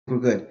We're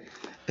good.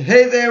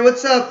 Hey there,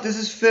 what's up? This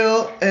is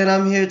Phil, and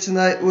I'm here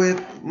tonight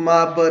with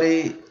my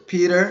buddy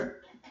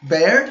Peter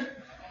Baird.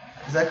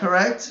 Is that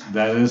correct?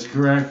 That is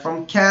correct.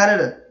 From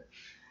Canada.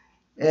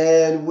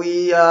 And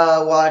we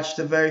watched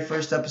the very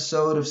first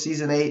episode of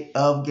Season 8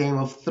 of Game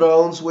of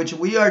Thrones, which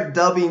we are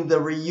dubbing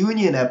the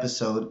reunion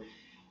episode,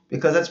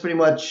 because that's pretty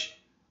much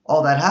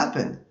all that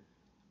happened.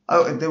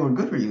 Oh, they were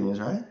good reunions,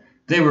 right?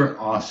 They were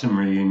awesome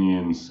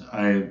reunions.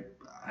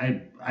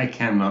 I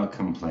cannot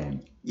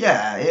complain.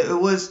 Yeah,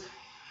 it was.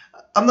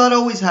 I'm not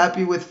always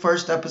happy with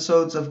first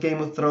episodes of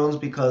Game of Thrones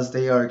because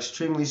they are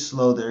extremely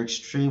slow. They're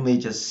extremely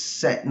just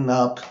setting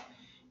up.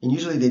 And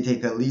usually they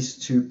take at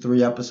least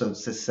 2-3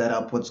 episodes to set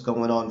up what's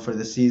going on for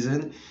the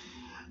season.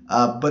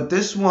 But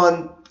this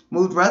one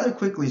moved rather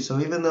quickly. So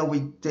even though we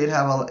did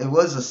have it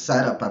was a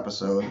setup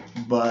episode,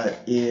 but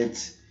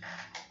it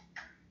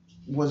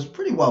was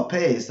pretty well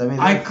paced. I mean,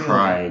 I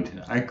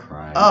cried.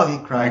 Oh, he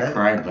cried. I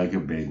cried like a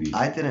baby.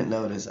 I didn't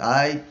notice.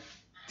 I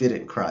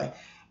didn't cry,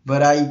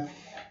 but I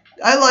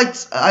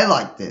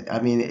liked it. I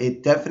mean,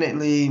 it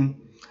definitely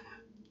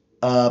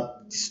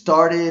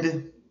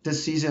started the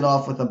season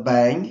off with a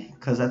bang,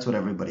 because that's what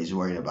everybody's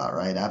worried about,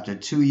 right? After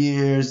 2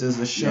 years, does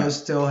the show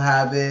still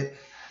have it?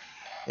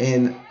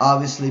 And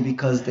obviously,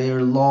 because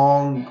they're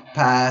long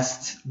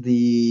past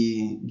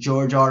the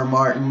George R.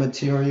 Martin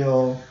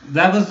material.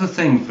 That was the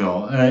thing,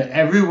 Phil.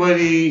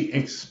 Everybody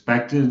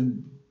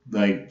expected,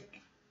 like,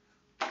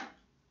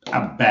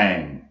 a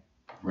bang,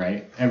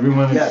 right?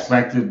 Everyone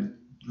expected,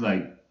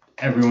 like,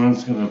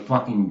 everyone's going to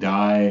fucking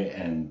die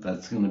and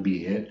that's going to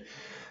be it.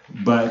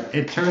 But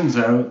it turns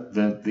out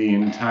that the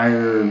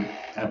entire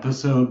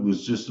episode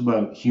was just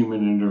about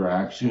human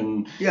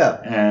interaction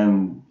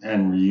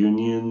and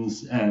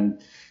reunions.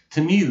 And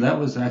to me, that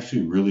was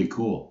actually really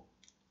cool.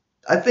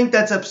 I think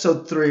that's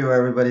episode 3 where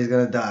everybody's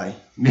going to die.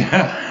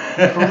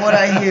 Yeah. From what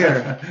I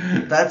hear,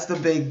 that's the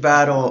big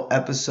battle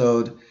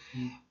episode.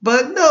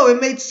 But no, it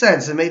made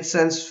sense. It made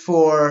sense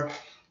for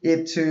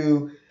it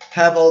to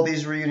have all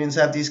these reunions,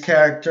 have these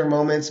character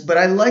moments. But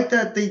I like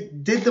that they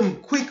did them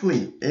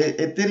quickly.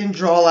 It didn't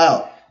draw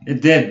out.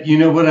 It did. You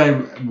know what I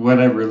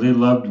really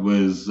loved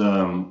was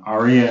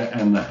Arya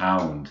and the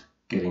Hound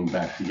getting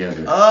back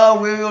together.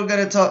 Oh, we're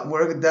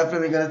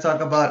definitely gonna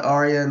talk about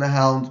Arya and the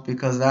Hound,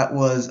 because that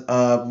was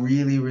a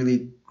really,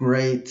 really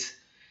great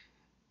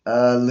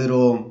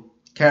little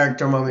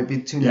character moment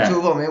between the two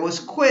of them. It was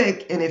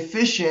quick and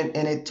efficient,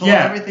 and it told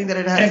everything that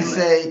it had to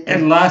say.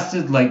 It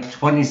lasted like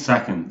 20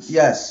 seconds.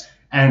 Yes.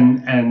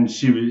 And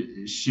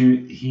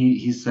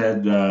he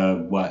said,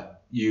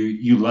 what?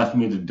 You left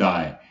me to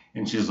die.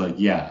 And she's like,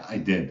 yeah, I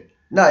did.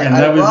 No, and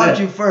I robbed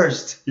you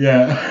first.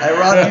 Yeah. I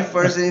robbed you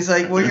first. And he's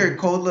like, well, you're a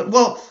cold little...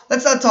 Well,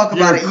 let's not talk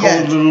about it yet. You're a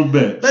cold little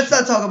bitch. Let's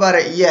not talk about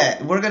it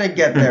yet. We're going to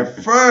get there.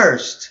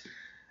 First,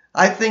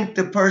 I think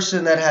the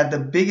person that had the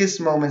biggest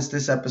moments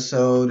this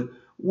episode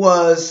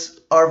was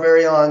our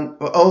very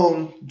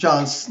own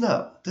Jon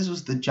Snow. This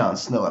was the Jon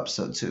Snow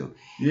episode too.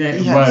 Yeah,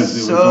 it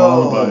was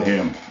all about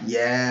him.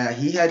 Yeah,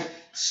 he had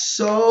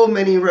so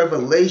many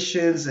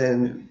revelations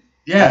and...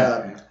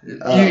 Yeah.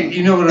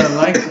 You know what I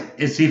like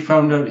is he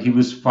found out he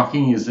was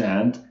fucking his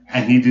aunt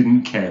and he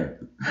didn't care.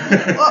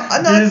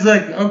 Well, he's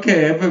like,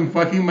 okay, I've been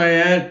fucking my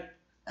aunt.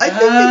 I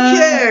think he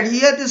cared. He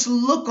had this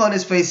look on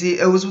his face.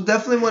 It was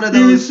definitely one of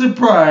those... He was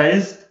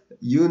surprised.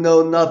 You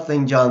know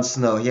nothing, Jon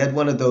Snow. He had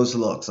one of those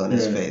looks on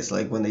his face,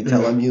 like when they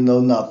tell him you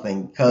know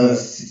nothing.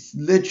 Because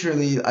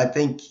literally, I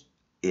think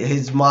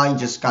his mind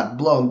just got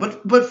blown.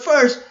 But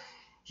first,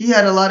 he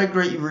had a lot of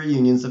great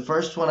reunions. The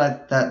first one,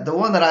 the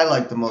one that I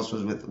liked the most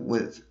was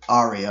with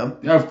Arya.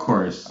 Of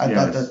course, I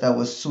thought that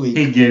was sweet.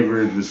 He gave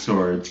her the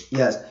sword.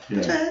 Yes,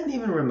 which I hadn't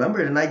even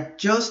remembered, and I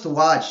just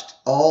watched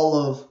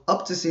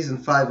up to season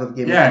 5 of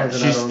Game of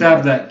Thrones. Yeah, she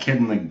stabbed that kid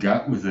in the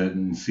gut with it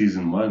in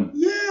season 1.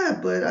 Yeah,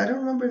 but I don't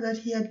remember that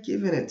he had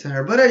given it to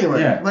her. But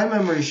anyway, my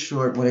memory's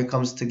short when it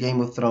comes to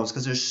Game of Thrones,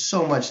 because there's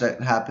so much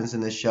that happens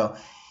in this show.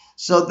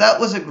 So that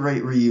was a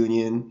great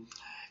reunion.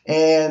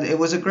 And it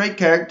was a great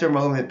character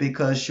moment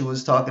because she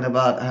was talking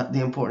about the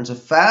importance of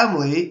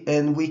family,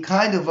 and we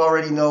kind of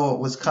already know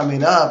what was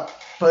coming up,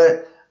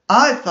 but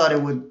I thought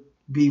it would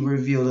be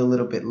revealed a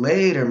little bit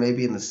later,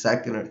 maybe in the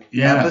second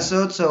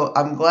episode, so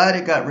I'm glad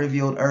it got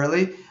revealed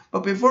early.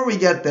 But before we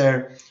get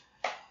there,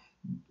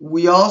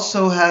 we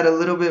also had a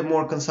little bit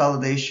more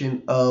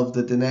consolidation of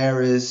the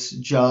Daenerys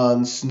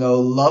Jon Snow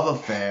love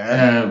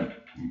affair.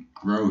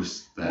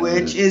 Gross.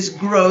 Which is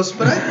gross,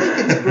 but I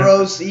think it's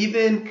gross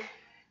even...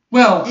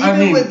 Well,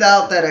 even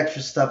without that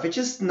extra stuff, it's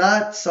just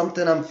not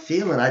something I'm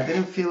feeling. I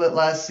didn't feel it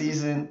last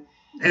season.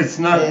 It's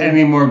not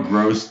any more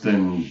gross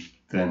than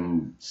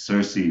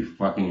Cersei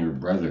fucking her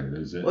brother,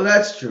 is it? Well,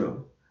 that's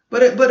true.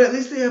 But at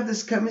least they have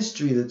this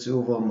chemistry, the two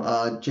of them,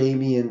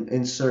 Jaime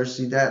and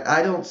Cersei. That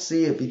I don't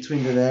see it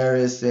between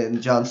Daenerys and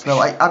Jon Snow.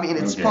 I mean,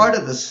 it's part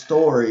of the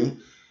story,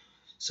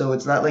 so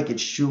it's not like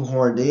it's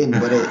shoehorned in.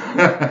 But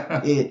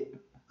it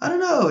I don't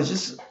know. It's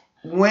just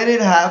when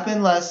it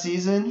happened last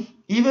season,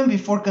 even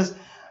before, because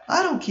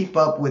I don't keep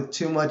up with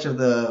too much of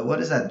the, what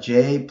is that,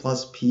 J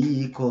plus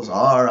P equals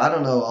R. I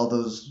don't know all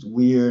those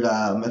weird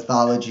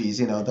mythologies,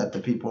 that the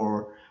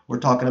people were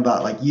talking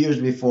about like years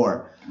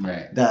before.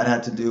 Right. That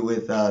had to do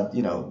with,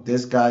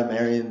 this guy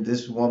marrying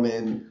this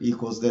woman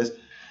equals this.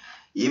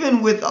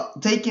 Even with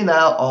taking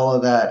out all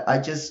of that, I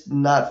just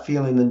not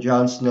feeling the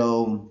Jon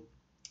Snow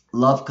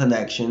love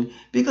connection.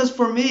 Because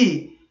for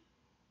me,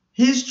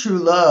 his true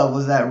love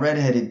was that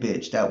redheaded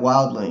bitch, that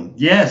wildling.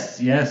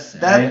 Yes.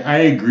 I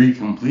agree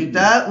completely.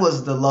 That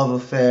was the love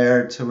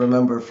affair to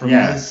remember from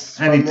this.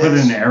 And he put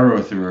an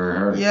arrow through her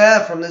heart.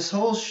 Yeah, from this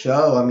whole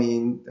show. I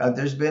mean,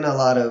 there's been a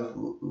lot of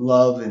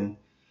love and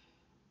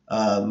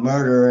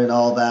murder and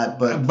all that,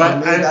 but for me,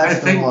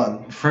 that's the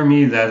one. For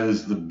me, that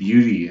is the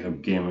beauty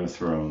of Game of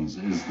Thrones,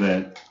 is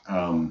that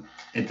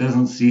it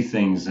doesn't see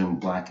things in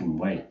black and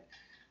white.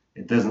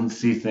 It doesn't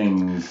see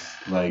things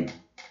like,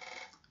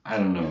 I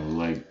don't know,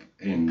 like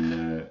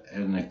in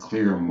a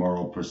clear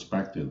moral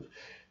perspective.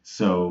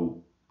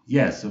 So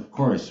yes, of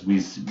course, we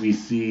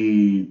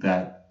see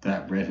that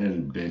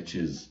redheaded bitch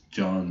is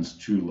Jon's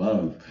true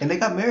love. And they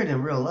got married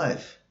in real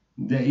life.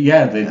 They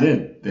did.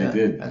 They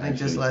did. I think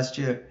just last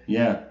year.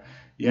 Yeah.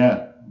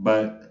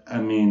 But I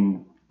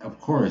mean, of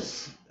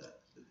course,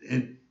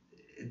 it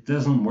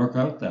doesn't work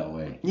out that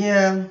way.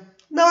 Yeah.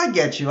 No, I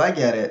get you. I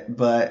get it.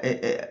 But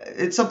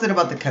it's something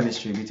about the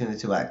chemistry between the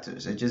two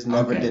actors. It just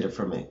never did it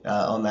for me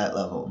on that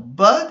level.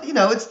 But,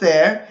 it's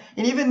there.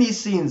 And even these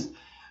scenes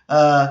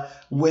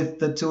with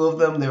the two of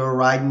them, they were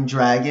riding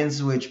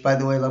dragons, which, by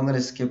the way, I'm going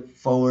to skip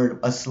forward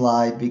a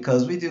slide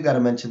because we do got to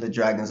mention the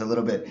dragons a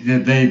little bit. Yeah,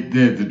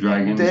 the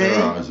dragons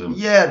are awesome.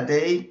 Yeah,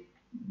 they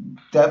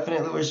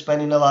definitely were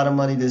spending a lot of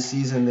money this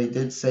season. They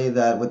did say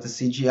that with the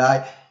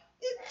CGI.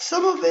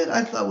 Some of it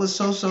I thought was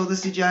so-so, the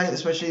CGI,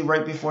 especially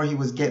right before he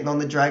was getting on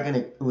the dragon.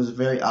 It was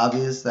very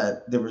obvious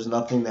that there was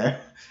nothing there.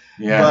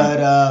 Yeah.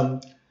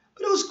 But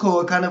it was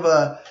cool. Kind of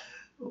a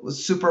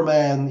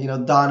Superman,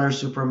 Donner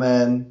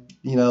Superman,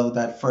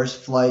 that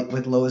first flight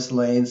with Lois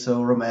Lane,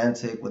 so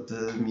romantic with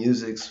the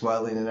music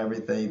swelling and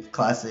everything.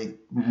 Classic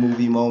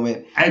movie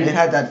moment. And it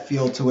had that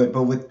feel to it,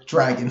 but with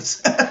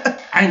dragons.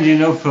 And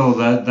Phil,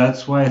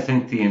 that's why I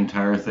think the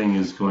entire thing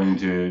is going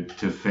to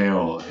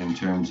fail in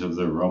terms of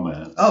the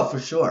romance. Oh, for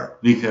sure.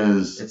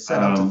 Because it's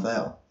set up to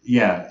fail.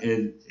 Yeah,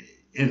 it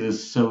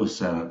is so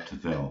set up to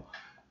fail.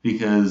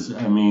 Because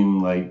I mean,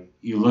 like,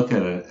 you look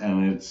at it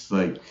and it's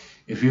like,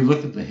 if you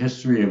look at the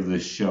history of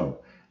this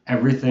show,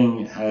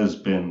 everything has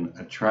been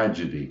a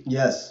tragedy.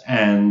 Yes.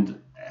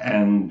 And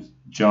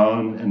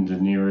Jon and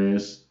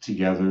Daenerys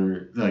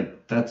together,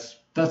 like, that's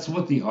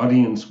what the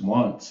audience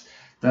wants.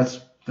 That's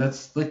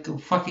like a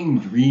fucking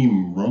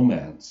dream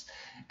romance.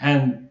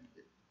 And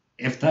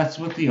if that's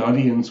what the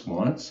audience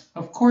wants,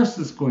 of course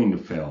it's going to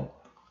fail.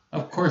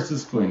 Of course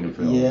it's going to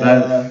fail.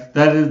 Yeah.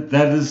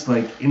 That is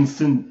like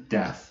instant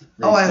death.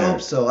 Right I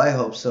hope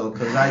so.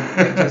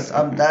 Because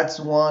that's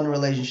one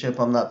relationship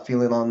I'm not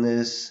feeling on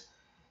this,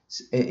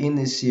 in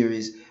this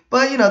series.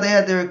 But, they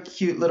had their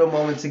cute little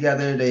moment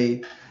together.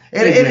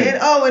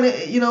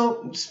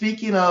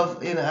 Speaking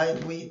of,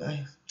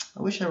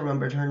 I wish I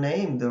remembered her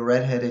name, the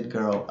redheaded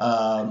girl.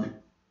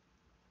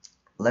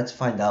 Let's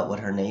find out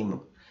what her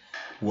name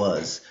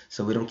was,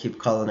 so we don't keep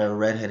calling her a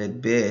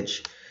redheaded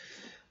bitch,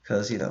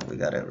 because, we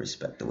gotta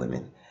respect the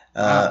women.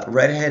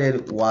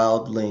 Redheaded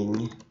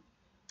wildling.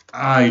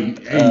 Ugretta.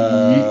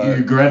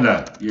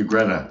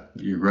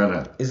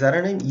 Is that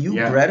her name?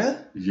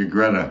 Ugretta? Yeah.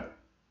 Ugretta.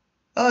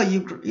 Oh,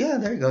 yeah,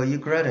 there you go.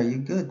 Ugretta. You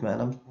good, man.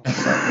 I'm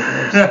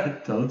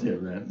told you,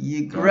 man.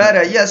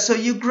 Ugretta. Yeah, so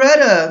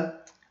Ugretta.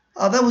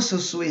 Oh, that was so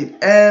sweet.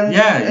 And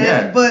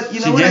but she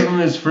gave him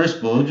his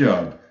first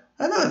blowjob.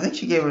 I know. I think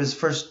she gave him his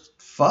first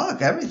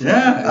fuck. Everything.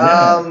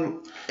 Yeah.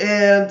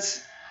 And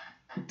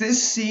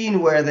this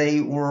scene where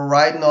they were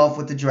riding off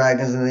with the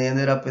dragons and they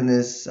ended up in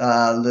this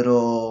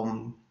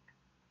little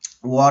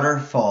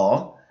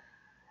waterfall,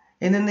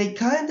 and then they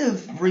kind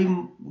of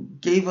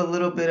gave a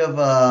little bit of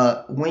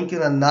a wink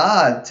and a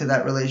nod to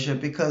that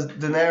relationship, because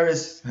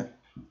Daenerys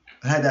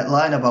had that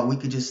line about, we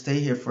could just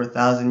stay here for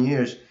 1,000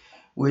 years.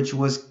 Which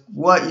was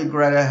what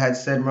Ugretta had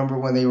said, remember,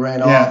 when they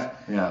ran off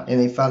and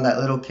they found that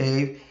little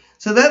cave.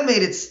 So that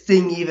made it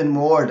sting even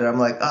more, that I'm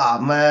like,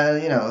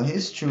 man,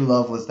 his true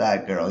love was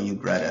that girl,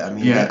 Ugretta. I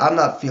mean, I'm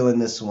not feeling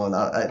this one.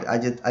 I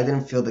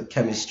didn't feel the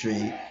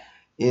chemistry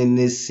in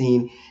this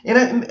scene.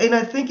 And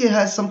I think it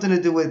has something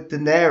to do with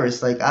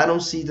Daenerys. Like, I don't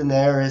see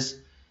Daenerys.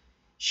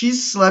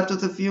 She's slept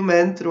with a few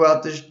men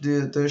throughout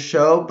the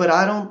show, but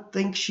I don't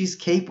think she's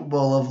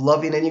capable of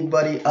loving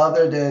anybody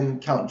other than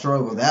Count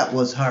Drogo. That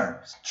was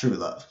her true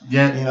love.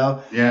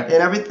 Yeah. Yeah. And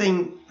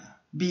everything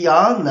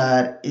beyond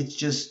that, it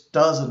just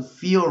doesn't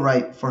feel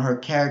right for her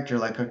character.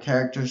 Like, her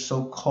character's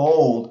so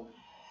cold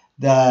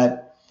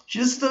that she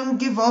just doesn't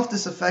give off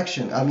this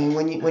affection. I mean,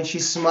 when she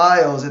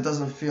smiles, it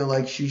doesn't feel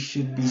like she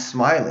should be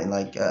smiling.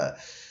 Like,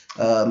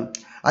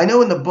 I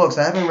know in the books,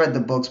 I haven't read the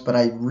books, but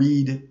I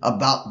read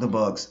about the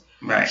books.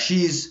 Right.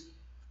 She's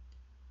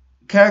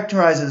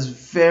characterized as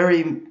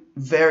very,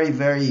 very,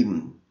 very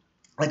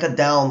like a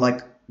down, like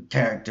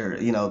character.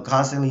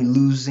 Constantly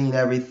losing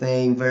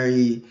everything.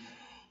 Very,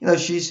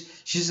 she's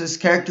this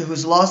character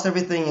who's lost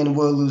everything and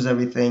will lose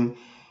everything.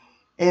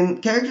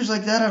 And characters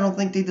like that, I don't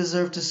think they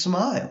deserve to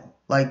smile.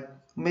 Like,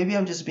 maybe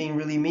I'm just being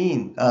really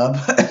mean,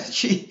 but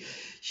she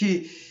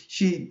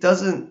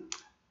doesn't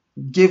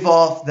give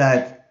off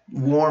that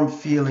warm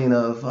feeling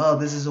of, oh,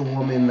 this is a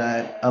woman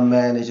that a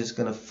man is just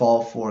gonna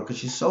fall for, because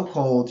she's so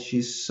cold.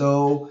 She's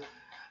so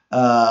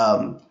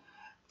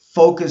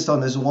focused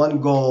on this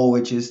one goal,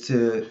 which is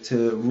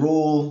to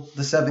rule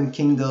the Seven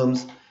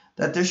Kingdoms,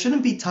 that there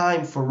shouldn't be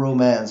time for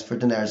romance for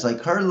Daenerys.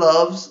 Like, her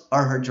loves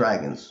are her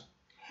dragons.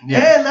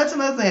 Yeah. And that's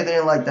another thing I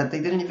didn't like, that they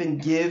didn't even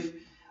give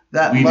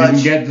that much. We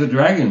didn't get the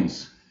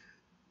dragons.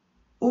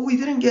 Well, we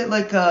didn't get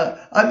like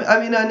I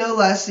mean, I know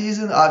last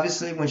season,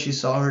 obviously, when she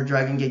saw her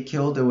dragon get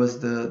killed, there was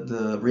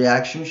the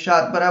reaction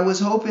shot. But I was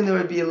hoping there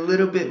would be a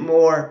little bit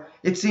more.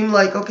 It seemed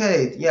like,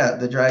 okay, yeah,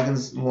 the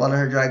dragons, one of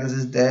her dragons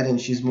is dead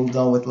and she's moved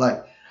on with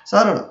life. So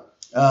I don't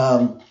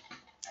know.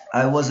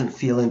 I wasn't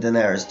feeling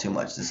Daenerys too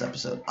much this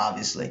episode,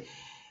 obviously.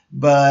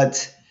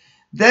 But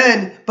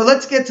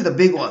let's get to the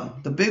big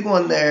one. The big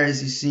one there,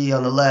 as you see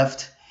on the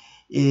left,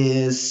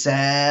 is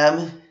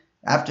Sam.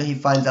 After he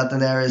finds out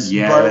Daenerys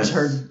murders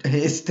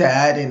his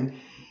dad and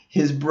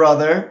his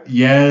brother.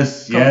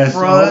 Yes.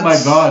 Oh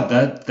my God,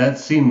 that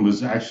scene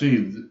was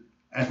actually,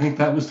 I think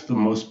that was the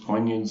most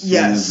poignant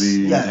scene of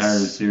the entire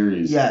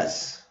series.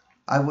 Yes.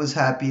 I was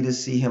happy to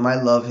see him. I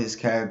love his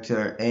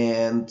character.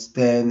 And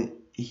then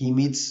he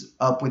meets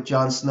up with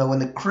Jon Snow in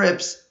the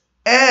crypts.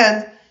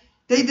 And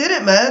they did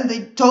it, man.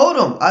 They told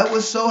him. I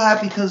was so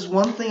happy, because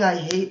one thing I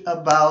hate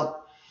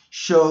about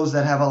shows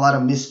that have a lot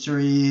of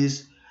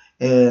mysteries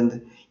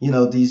and,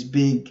 these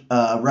big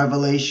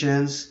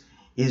revelations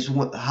is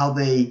how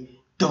they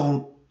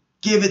don't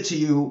give it to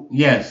you.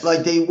 Yes.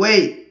 Like, they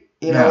wait.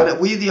 And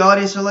we, the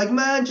audience, are like,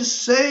 man,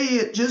 just say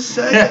it. Just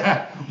say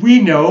it.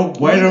 We know.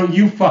 Why don't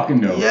you fucking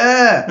know?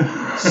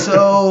 Yeah.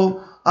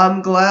 So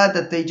I'm glad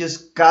that they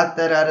just got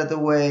that out of the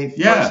way.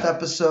 First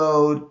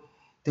episode.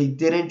 They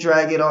didn't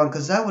drag it on,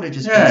 because that would have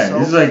just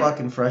been so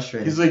fucking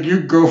frustrating. He's like, your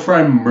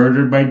girlfriend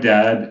murdered my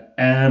dad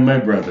and my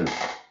brother.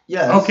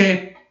 Yes.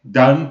 Okay.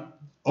 Done.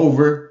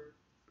 Over.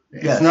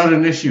 It's not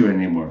an issue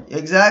anymore.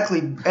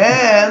 Exactly.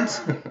 And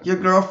your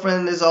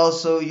girlfriend is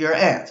also your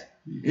aunt.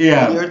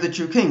 Yeah. And you're the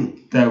true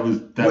king. That was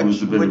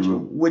the bit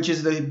of which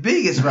is the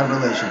biggest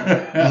revelation.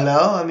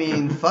 I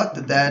mean, fuck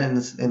the dad and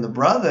the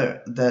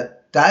brother.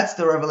 That's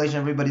the revelation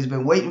everybody's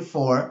been waiting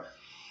for.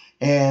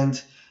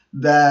 And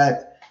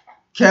that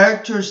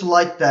characters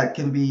like that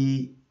can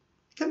be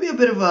a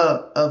bit of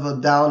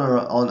a downer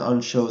on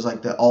shows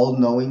like the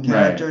all-knowing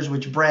characters,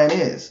 which Bran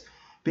is.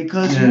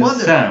 Because you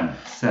wonder. Sam.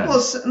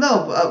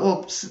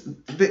 Well,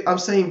 I'm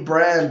saying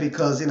Bran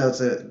because it's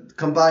a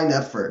combined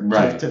effort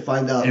to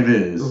find out it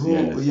is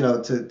who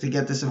to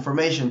get this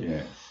information.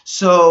 Yeah.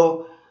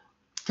 So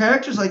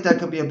characters like that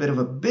can be a bit of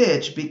a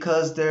bitch,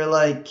 because they're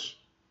like,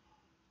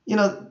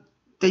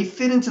 they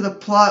fit into the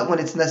plot when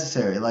it's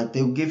necessary. Like,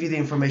 they'll give you the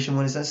information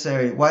when it's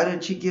necessary. Why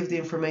didn't you give the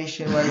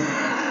information? Like,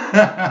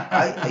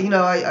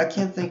 I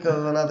can't think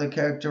of another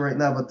character right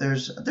now, but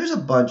there's a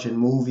bunch in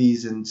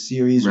movies and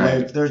series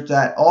where there's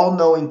that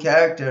all-knowing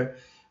character.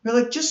 You're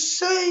like, just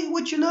say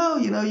what you know.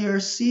 You're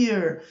a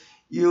seer.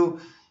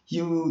 You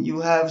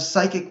have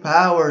psychic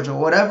powers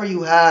or whatever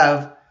you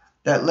have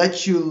that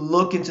lets you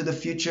look into the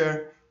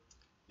future,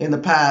 in the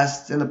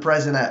past, in the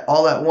present,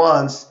 all at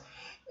once.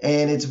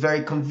 And it's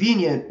very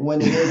convenient when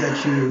it is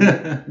that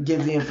you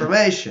give the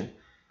information.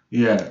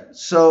 Yeah.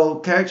 So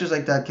characters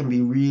like that can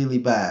be really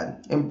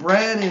bad. And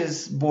Bran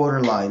is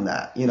borderline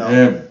that,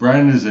 Yeah,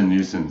 Bran is a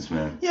nuisance,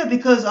 man. Yeah,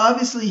 because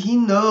obviously he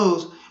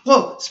knows.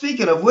 Well,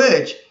 speaking of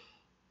which,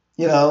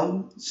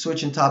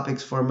 switching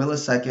topics for a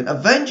millisecond,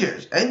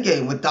 Avengers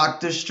Endgame with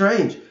Doctor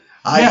Strange.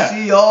 I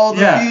see all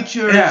the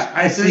futures. Yeah,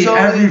 I see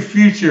every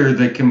future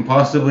that can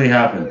possibly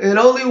happen. And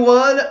only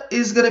one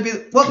is going to be...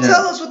 Well,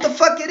 tell us what the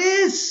fuck it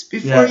is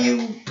before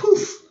you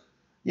poof.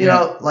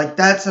 Like,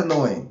 that's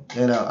annoying.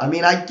 I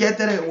mean, I get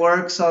that it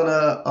works on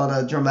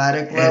a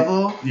dramatic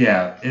level.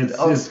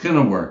 It's going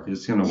to work.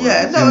 It's going to work.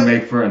 Yeah, it's going to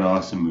make for an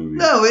awesome movie.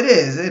 No, it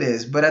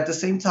is. But at the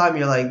same time,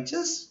 you're like,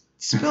 just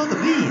spill the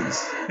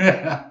beans.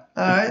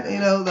 All right? I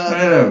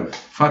know.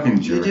 Fucking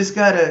jerk. You just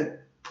got to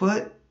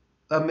put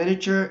a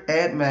miniature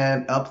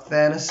Ant-Man up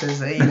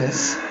Thanos'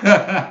 anus.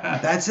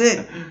 That's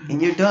it.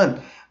 And you're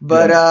done.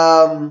 But,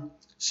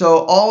 so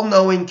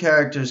all-knowing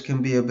characters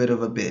can be a bit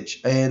of a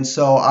bitch. And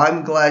so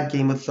I'm glad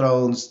Game of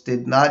Thrones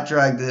did not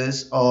drag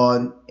this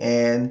on.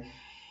 And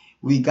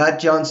we got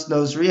Jon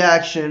Snow's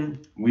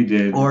reaction. We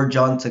did. Or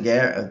Jon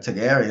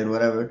Targaryen,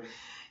 whatever.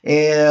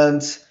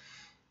 And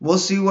we'll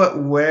see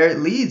where it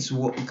leads.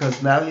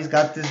 Because now he's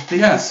got this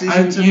big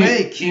decision to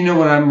make. You know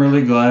what I'm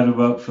really glad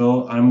about,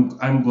 Phil?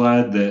 I'm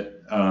glad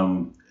that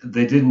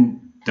they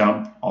didn't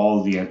dump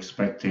all the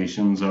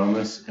expectations on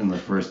us in the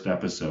first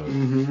episode.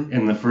 Mm-hmm.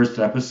 In the first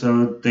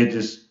episode, they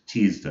just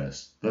teased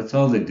us. That's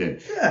all they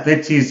did. Yeah.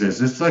 They teased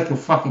us. It's like a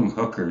fucking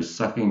hooker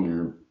sucking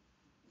your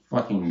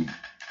fucking...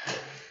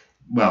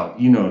 Well,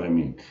 you know what I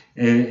mean.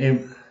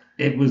 It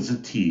It was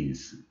a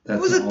tease. It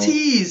was a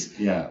tease.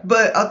 Yeah.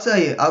 But I'll tell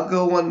you, I'll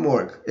go one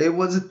more. It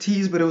was a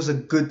tease, but it was a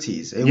good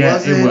tease. It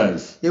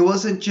was. It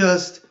wasn't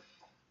just,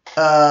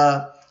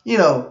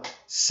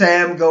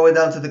 Sam going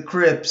down to the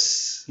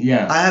crypts.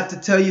 Yeah. I have to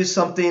tell you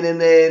something, and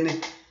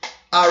then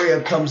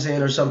Arya comes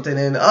in or something,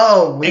 and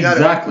we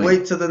gotta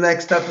wait till the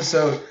next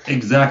episode.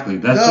 Exactly.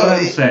 That's what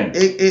I'm saying.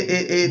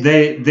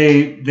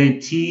 They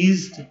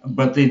teased,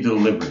 but they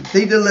delivered.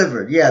 They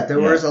delivered. Yeah, there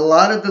was a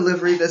lot of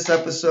delivery this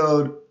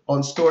episode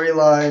on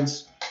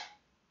storylines,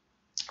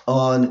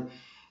 on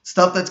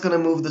stuff that's gonna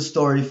move the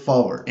story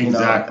forward.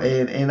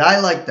 Exactly. And I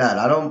like that.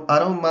 I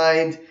don't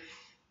mind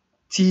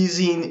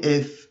teasing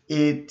if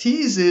it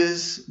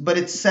teases, but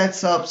it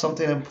sets up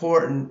something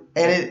important,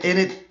 and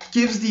it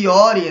gives the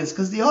audience,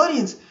 because the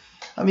audience,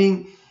 I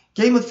mean,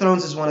 Game of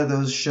Thrones is one of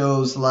those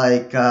shows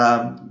like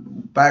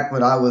back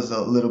when I was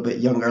a little bit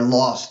younger.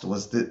 Lost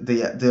was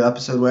the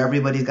episode where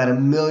everybody's got a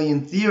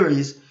million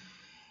theories,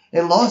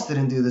 and Lost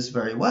didn't do this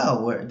very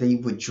well, where they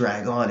would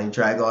drag on and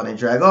drag on and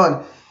drag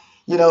on,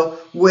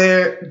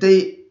 where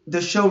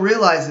the show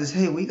realizes,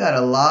 hey, we got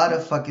a lot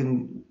of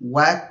fucking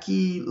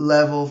wacky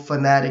level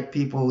fanatic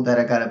people that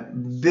have got a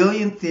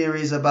billion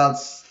theories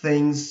about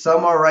things.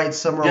 Some are right,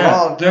 some are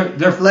wrong.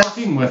 They're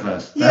fucking with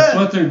us. That's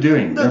what they're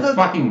doing. They're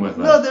fucking with us.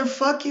 No, they're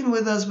fucking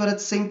with us, but at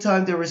the same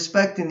time, they're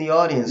respecting the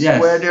audience. Yes,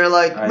 where they're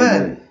like,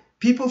 man,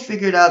 people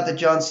figured out that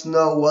Jon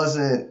Snow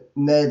wasn't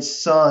Ned's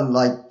son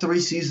like 3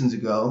 seasons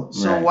ago.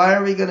 So why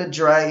are we going to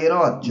drag it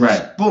on?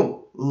 Just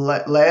boom,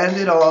 land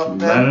it on.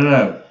 Let it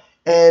out.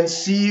 And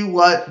see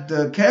what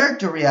the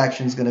character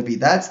reaction is going to be.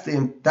 That's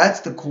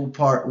the cool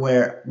part,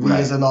 where we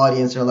as an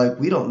audience are like,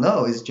 we don't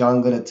know. Is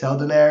Jon going to tell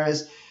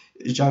Daenerys?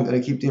 Is Jon going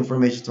to keep the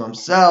information to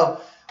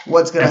himself?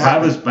 What's going to happen?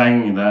 If I was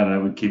banging that, I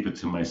would keep it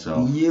to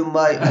myself. You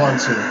might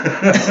want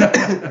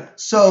to.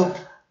 So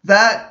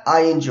that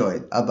I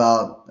enjoyed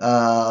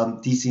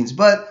about these scenes.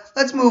 But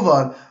let's move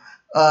on,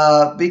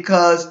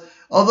 because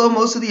although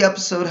most of the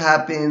episode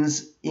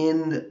happens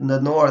in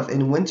the north,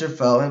 in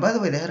Winterfell, and by the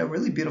way, they had a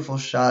really beautiful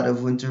shot of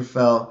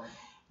Winterfell,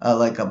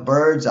 like a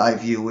bird's eye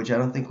view, which I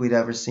don't think we'd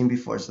ever seen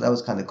before, so that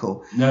was kind of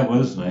cool. That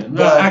was nice.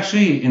 No,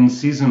 actually, in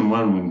season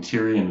 1, when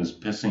Tyrion is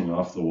pissing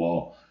off the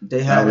wall,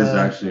 that was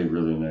actually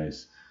really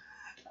nice.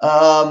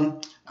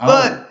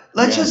 But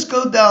let's just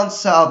go down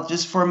south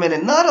just for a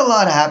minute. Not a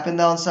lot happened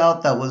down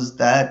south that was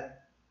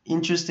that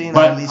interesting.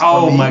 But at least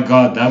for me. My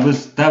god, that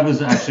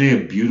was actually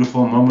a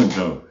beautiful moment,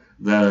 though.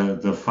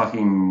 The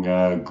fucking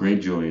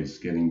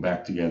Greyjoys getting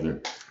back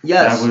together.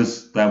 Yes.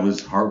 That was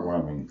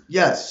heartwarming.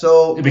 Yes.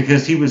 So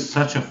because he was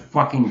such a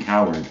fucking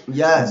coward.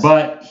 Yes.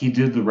 But he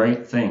did the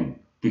right thing,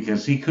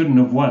 because he couldn't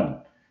have won.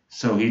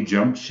 So he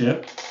jumped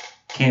ship,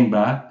 came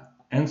back,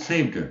 and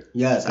saved her.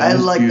 Yes, I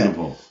like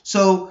beautiful. That.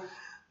 So,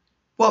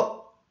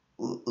 well,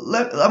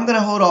 I'm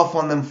gonna hold off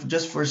on them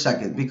just for a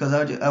second, because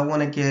I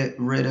want to get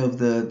rid of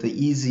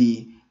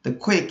the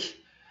quick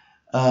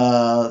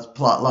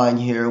plot line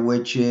here,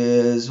 which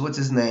is, what's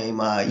his name?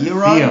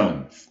 Euron?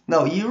 Theon.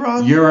 No,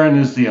 Euron? Euron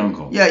is the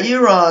uncle. Yeah,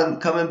 Euron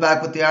coming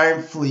back with the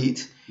Iron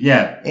Fleet.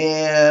 Yeah.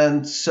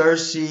 And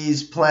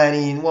Cersei's plan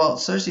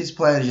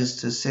is just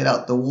to sit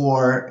out the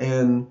war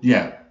and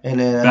then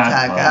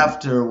attack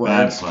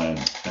afterwards.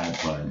 Bad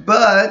plan.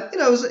 But,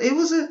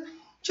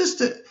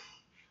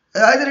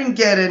 I didn't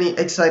get any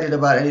excited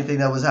about anything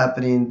that was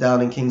happening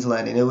down in King's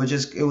Landing. It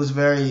was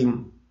very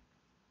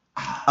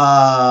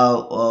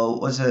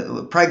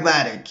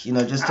pragmatic,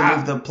 just to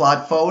move the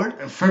plot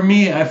forward. For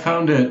me, I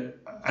found it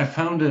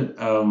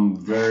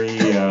very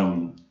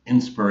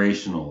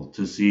inspirational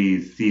to see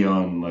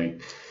Theon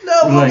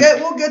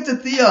we'll get to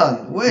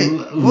Theon. Wait,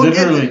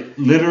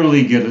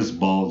 literally get his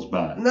balls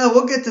back. No,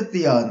 we'll get to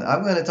Theon.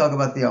 I'm going to talk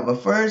about Theon,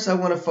 but first I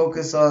want to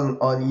focus on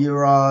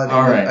Euron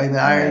and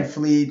the Iron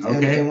Fleet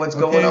and what's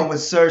going on with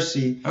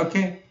Cersei.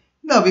 Okay.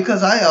 No,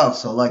 because I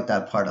also like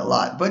that part a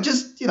lot. But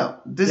just,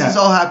 this is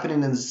all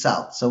happening in the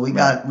South. So we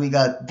got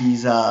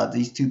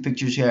these two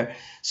pictures here.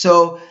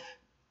 So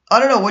I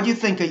don't know, what do you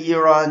think of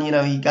Euron?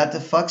 He got to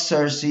fuck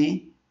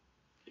Cersei.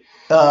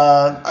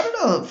 I don't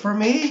know. For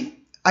me,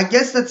 I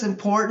guess that's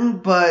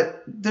important,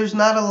 but there's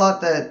not a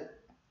lot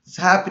that's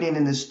happening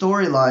in the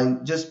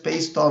storyline just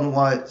based on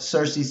what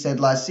Cersei said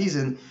last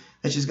season,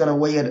 that she's going to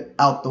wait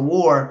out the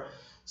war.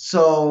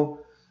 So,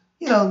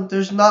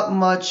 there's not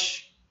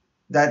much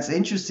that's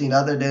interesting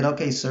other than,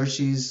 okay,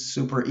 Cersei's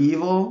super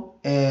evil,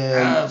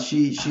 and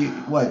she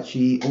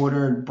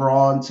ordered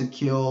Bronn to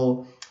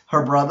kill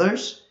her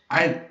brothers.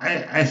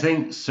 I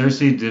think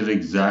Cersei did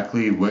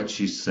exactly what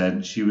she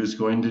said she was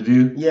going to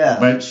do. Yeah.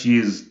 But she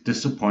is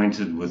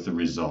disappointed with the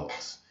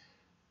results.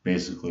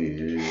 Basically,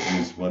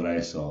 is what I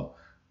saw.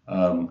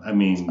 I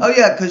mean. Oh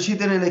yeah, because she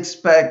didn't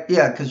expect.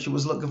 Yeah, because she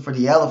was looking for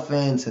the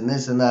elephants and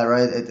this and that,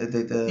 right?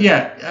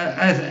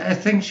 Yeah, I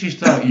think she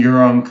thought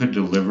Euron could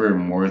deliver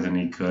more than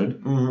he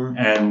could,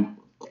 and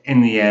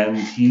in the end,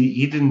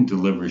 he didn't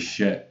deliver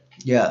shit.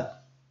 Yeah.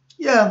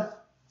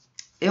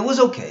 It was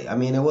okay. I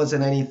mean, it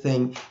wasn't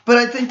anything. But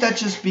I think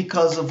that's just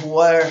because of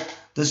where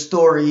the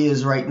story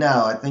is right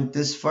now. I think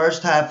this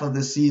first half of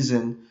the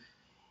season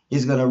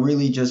is going to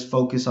really just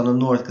focus on the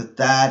North, because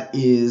that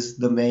is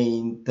the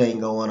main thing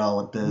going on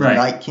with the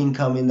Night King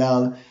coming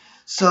down.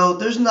 So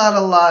there's not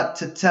a lot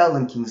to tell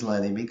in King's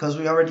Landing, because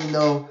we already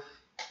know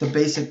the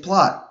basic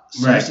plot.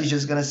 Cersei's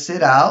just going to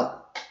sit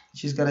out.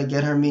 She's going to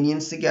get her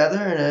minions together,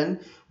 and then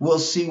we'll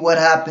see what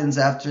happens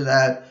after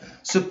that.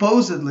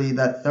 Supposedly,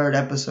 that third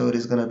episode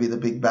is going to be the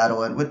big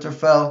battle at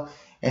Winterfell,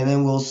 and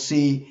then we'll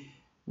see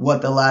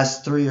what the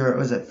last 3 or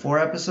was it 4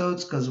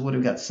 episodes? Because what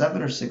have we got,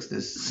 7 or 6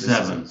 this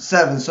 7.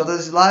 7. So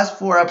those last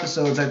 4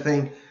 episodes, I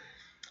think,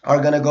 are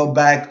going to go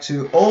back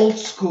to old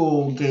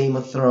school Game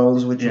of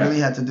Thrones, which really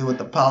had to do with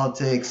the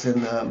politics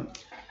and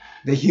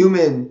the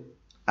human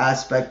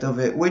aspect of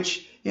it,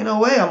 which in a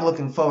way I'm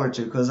looking forward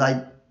to, because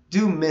I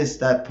do miss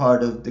that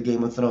part of the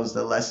Game of Thrones,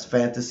 the less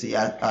fantasy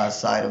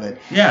side of it.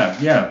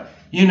 Yeah.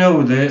 You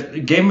know, the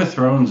Game of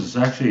Thrones is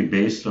actually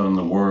based on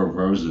the War of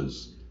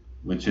Roses,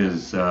 which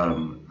is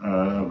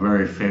a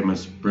very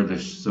famous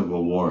British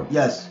Civil War.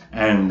 Yes.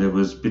 And it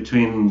was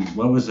between,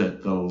 what was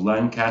it, the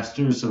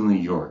Lancasters and the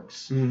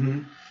Yorks.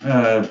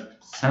 Mm-hmm.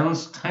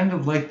 Sounds kind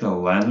of like the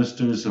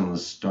Lannisters and the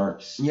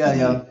Starks.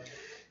 Yeah.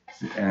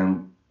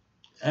 And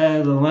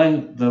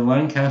the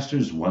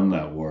Lancasters won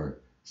that war.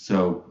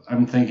 So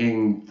I'm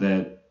thinking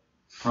that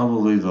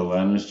probably the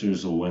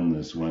Lannisters will win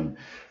this one.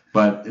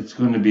 But it's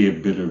going to be a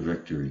bitter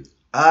victory.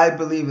 I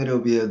believe it'll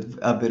be a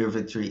bitter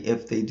victory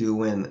if they do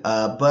win.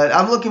 But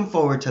I'm looking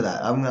forward to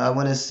that. I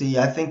want to see.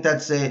 I think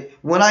that's it.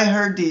 When I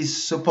heard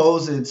these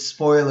supposed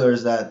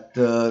spoilers that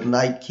the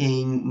Night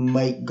King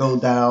might go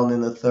down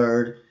in the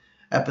third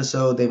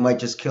episode, they might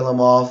just kill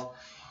him off,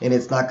 and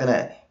it's not going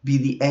to be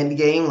the end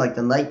game. Like,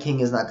 the Night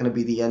King is not going to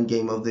be the end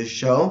game of this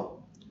show.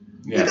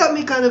 Yeah. It got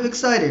me kind of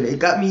excited. It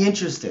got me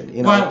interested.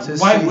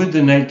 Why would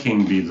the Night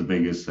King be the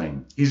biggest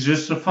thing? He's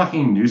just a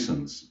fucking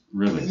nuisance,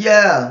 really.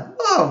 Yeah.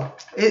 Well,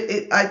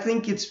 I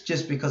think it's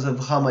just because of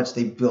how much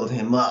they build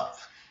him up.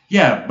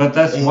 Yeah, but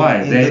that's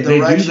why. They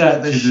do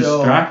that to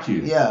distract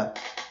you. Yeah.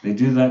 They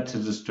do that to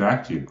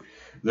distract you.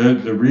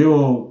 The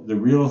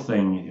real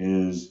thing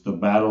is the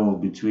battle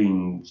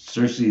between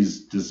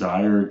Cersei's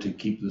desire to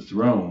keep the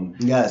throne.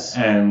 Yes.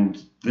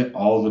 And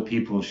all the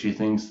people she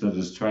thinks that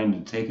is trying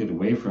to take it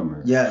away from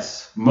her.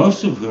 Yes.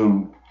 Most of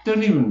whom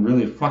don't even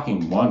really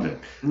fucking want it.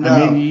 No.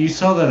 I mean, you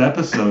saw that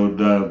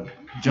episode,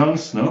 Jon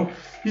Snow,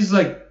 he's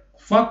like,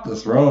 fuck the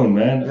throne,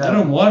 man. Yeah. I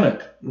don't want it.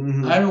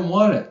 Mm-hmm. I don't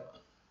want it.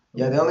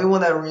 Yeah, the only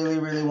one that really,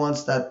 really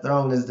wants that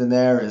throne is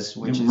Daenerys,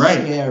 which is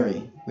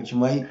scary, which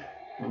might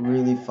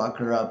really fuck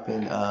her up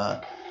in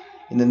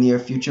the near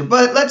future.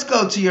 But let's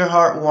go to your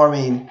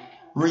heartwarming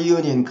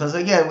reunion, because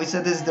again, we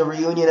said this is the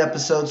reunion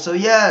episode. So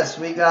yes,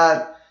 we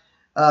got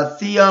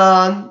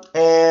Theon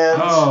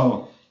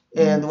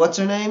and what's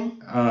her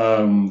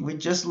name? We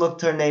just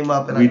looked her name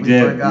up and we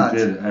forgot. We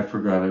did. I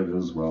forgot it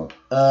as well.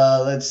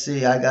 Let's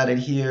see. I got it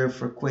here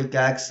for quick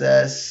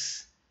access.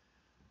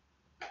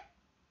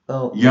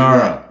 Oh,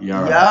 Yara,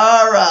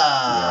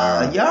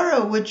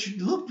 which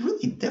looked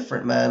really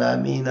different, man. I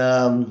mean,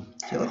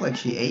 she looked like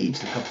she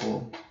aged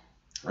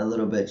a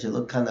little bit. She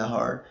looked kind of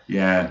hard.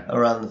 Yeah.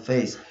 Around the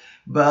face.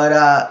 But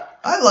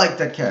I like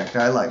that character.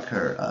 I like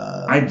her.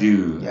 I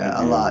do.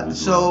 Yeah, a lot.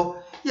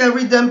 So, yeah,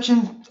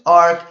 redemption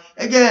arc.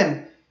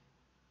 Again,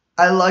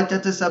 I liked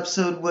that this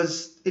episode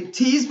it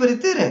teased, but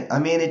it didn't. I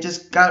mean, it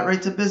just got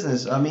right to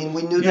business. I mean,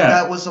 we knew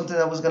that was something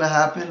that was going to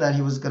happen, that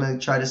he was going to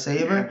try to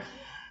save her.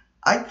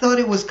 I thought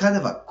it was kind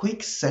of a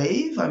quick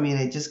save. I mean,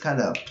 it just kind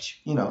of,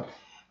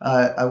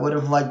 I would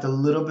have liked a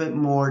little bit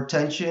more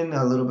tension,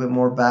 a little bit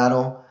more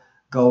battle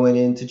going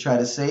in to try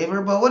to save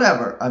her, but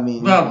whatever. I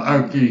mean... Well,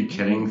 are you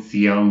kidding?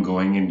 Theon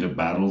going into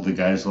battle, the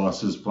guy's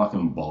lost his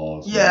fucking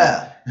balls.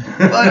 Yeah.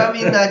 But, I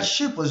mean, that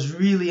ship was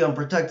really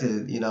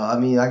unprotected, I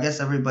mean, I guess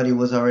everybody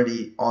was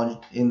already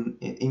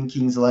in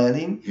King's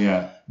Landing.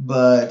 Yeah.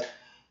 But...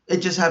 it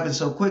just happened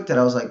so quick that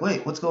I was like,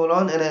 wait, what's going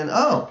on? And then,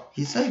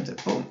 he saved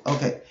it. Boom.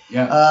 Okay.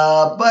 Yeah.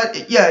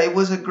 But, yeah, it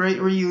was a great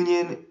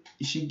reunion.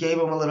 She gave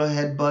him a little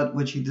headbutt,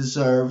 which he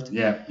deserved.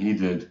 Yeah, he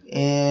did.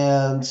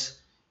 And,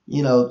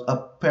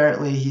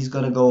 apparently he's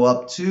going to go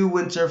up to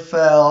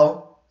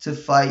Winterfell to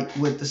fight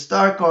with the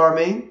Stark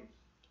army.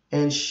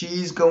 And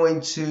she's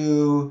going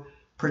to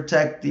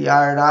protect the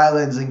Iron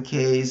Islands in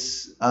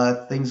case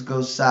things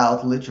go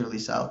south, literally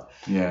south,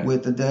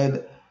 with the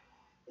dead.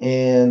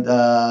 And,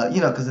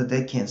 because the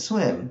dead can't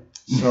swim.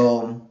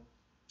 So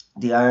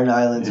the Iron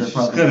Islands are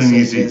probably... She's got an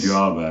easy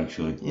job,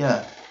 actually.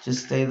 Yeah,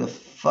 just stay the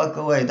fuck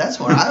away. That's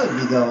where I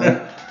would be going.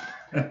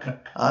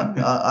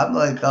 I'm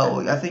like,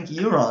 I think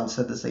Euron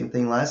said the same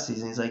thing last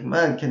season. He's like,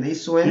 man, can they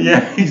swim?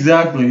 Yeah,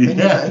 exactly.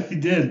 Yeah, he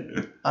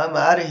did. I'm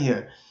out of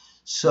here.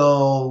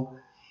 So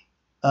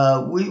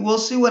we'll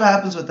see what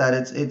happens with that.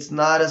 It's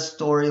not a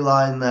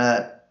storyline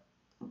that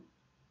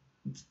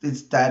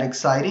it's that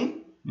exciting.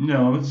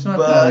 No, it's not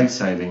that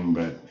exciting,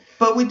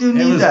 but we do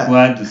need that.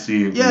 Glad to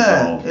see it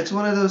resolved. It's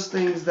one of those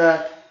things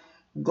that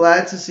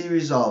glad to see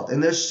resolved.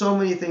 And there's so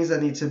many things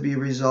that need to be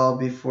resolved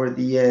before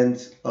the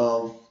end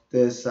of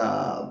this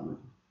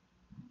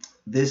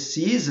this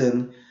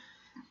season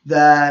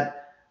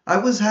that I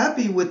was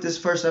happy with this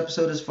first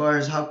episode as far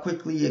as how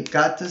quickly it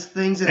got to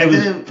things. And it was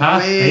didn't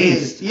fast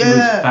paced. Yeah. It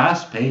was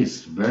fast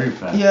paced, very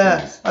fast paced.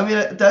 Yeah, I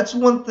mean that's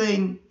one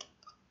thing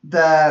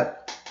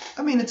that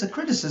it's a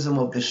criticism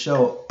of the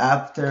show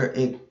after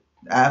it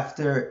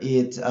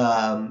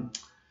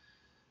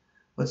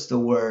what's the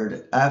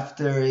word?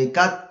 After it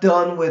got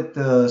done with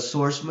the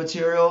source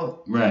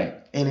material, right?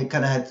 And it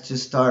kind of had to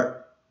just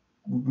start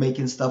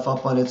making stuff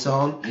up on its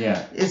own.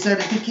 Yeah, is that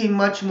it became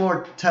much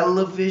more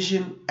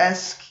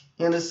television-esque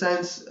in a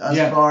sense as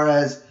far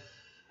as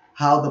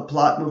how the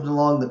plot moved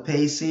along, the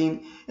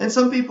pacing. And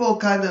some people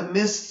kind of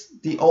miss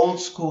the old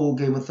school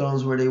Game of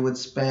Thrones where they would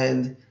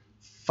spend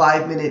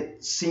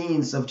 5-minute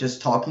scenes of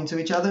just talking to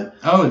each other.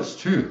 Oh, it's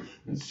true.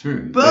 It's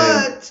true.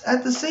 But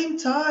at the same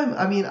time,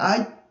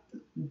 I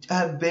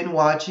have been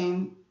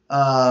watching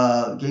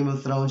Game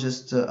of Thrones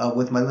just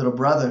with my little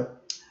brother.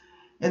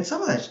 And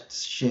some of that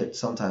shit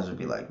sometimes would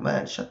be like,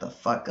 man, shut the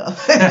fuck up.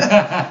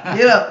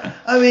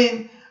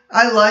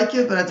 I like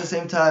it, but at the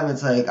same time,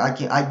 it's like, I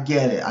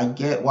get it. I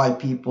get why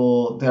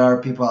there are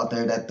people out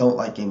there that don't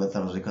like Game of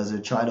Thrones because they're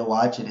trying to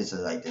watch it. It's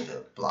just like,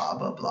 blah,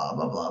 blah, blah,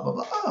 blah, blah, blah, blah,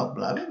 blah,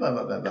 blah, blah,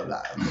 blah, blah, blah, blah,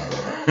 blah.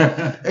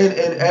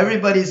 And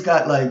everybody's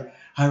got like,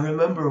 I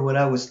remember when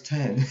I was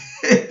 10.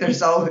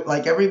 There's always,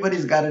 like,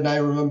 everybody's got an I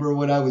remember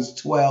when I was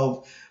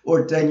 12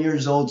 or 10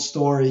 years old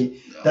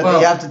story that they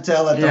have to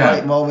tell at the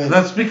right moment.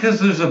 That's because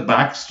there's a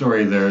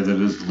backstory there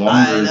that is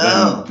longer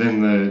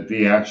than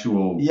the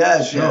actual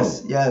show.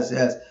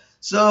 Yes.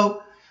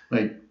 So,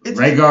 like,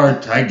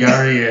 Rhaegar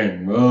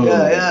Targaryen. Whoa.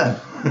 Yeah.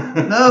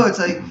 No, it's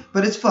like,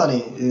 but it's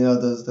funny,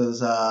 those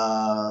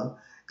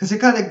because it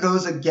kind of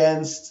goes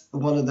against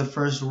one of the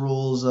first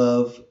rules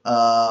of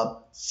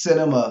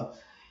cinema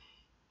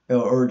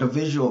or the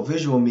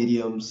visual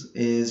mediums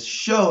is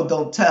show,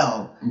 don't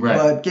tell. Right.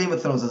 But Game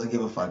of Thrones doesn't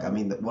give a fuck. I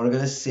mean, we're going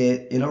to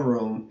sit in a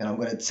room and I'm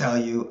going to tell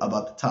you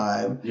about the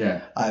time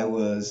I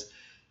was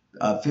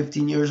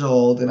 15 years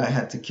old and I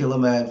had to kill a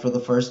man for the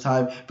first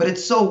time. But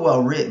it's so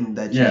well written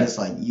that you just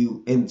like,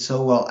 and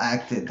so well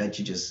acted that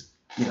you just,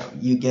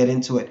 you get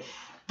into it.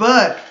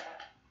 But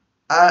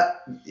I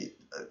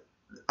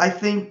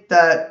think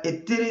that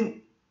it didn't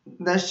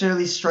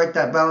necessarily strike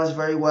that balance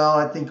very well.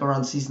 I think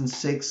around season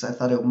 6, I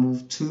thought it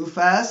moved too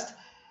fast.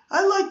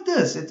 I like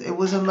this. It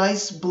was a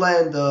nice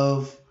blend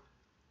of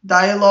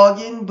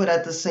dialoguing, but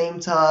at the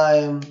same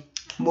time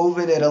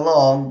moving it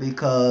along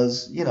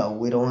because,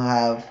 we don't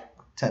have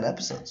 10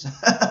 episodes.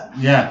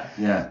 Yeah,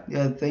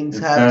 things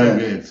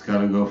it's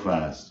gotta go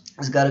fast.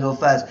 It's gotta go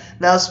fast.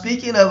 Now,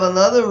 speaking of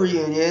another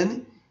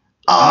reunion.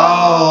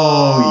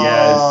 Oh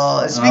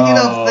yes. Speaking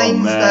of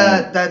things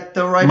that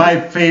the writers... My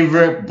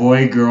favorite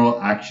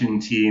boy-girl action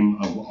team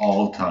of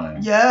all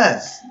time.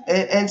 Yes.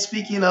 And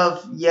speaking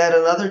of yet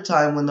another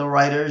time when the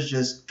writers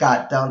just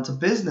got down to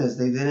business.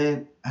 They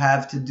didn't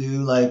have to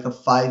do like a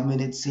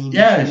 5-minute scene.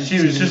 Yeah,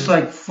 she was just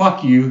like,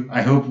 fuck you.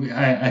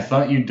 I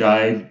thought you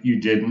died. You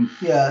didn't.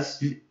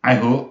 Yes.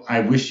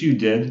 I wish you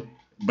did.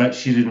 But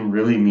she didn't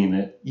really mean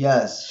it.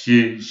 Yes.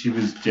 She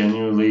was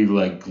genuinely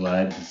like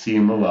glad to see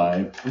him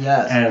alive.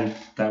 Yes. And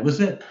that was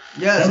it.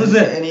 Yes. That was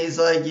it. And he's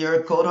like, you're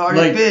a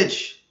cold-hearted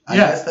bitch. I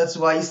guess that's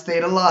why he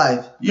stayed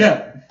alive.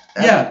 Yeah.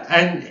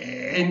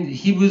 And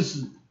he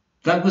was.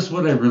 That was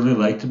what I really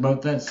liked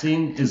about that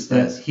scene is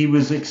that he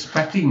was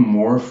expecting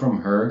more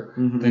from her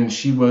than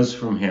she was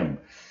from him.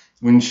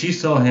 When she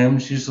saw him,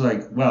 she's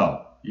like,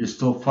 well, you're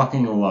still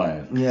fucking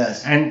alive.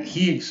 Yes. And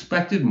he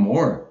expected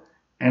more.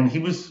 And he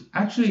was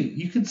actually,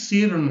 you could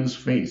see it on his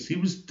face. He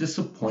was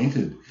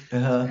disappointed.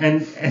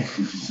 And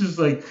he was just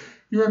like,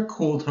 you're a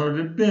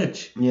cold-hearted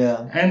bitch.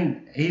 Yeah.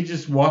 And he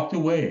just walked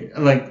away.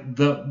 Like,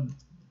 the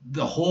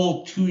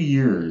whole 2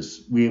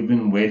 years we have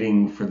been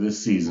waiting for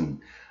this season,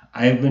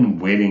 I have been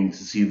waiting to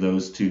see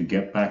those two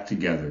get back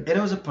together. And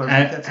it was a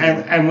perfect...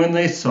 And when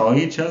they saw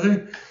each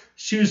other,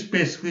 she was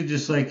basically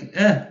just like,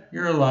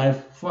 you're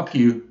alive. Fuck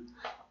you.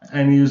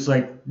 And he was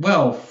like,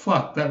 well,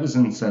 fuck, that was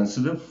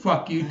insensitive.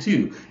 Fuck you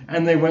too.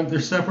 And they went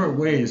their separate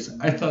ways.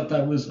 I thought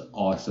that was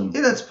awesome.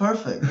 Yeah, that's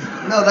perfect.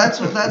 No,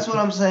 that's what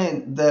I'm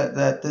saying.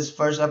 That this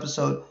first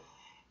episode,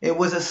 it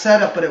was a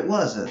setup, but it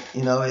wasn't.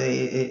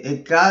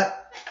 It got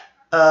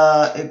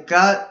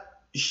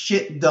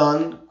shit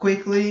done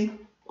quickly,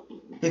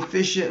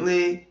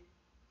 efficiently,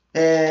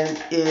 and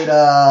it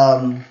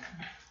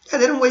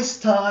didn't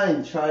waste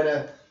time trying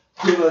to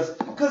give us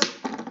because.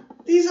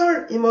 These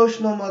aren't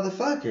emotional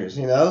motherfuckers,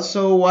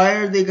 So why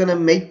are they gonna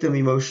make them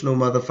emotional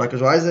motherfuckers?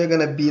 Why is there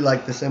gonna be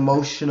like this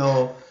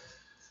emotional?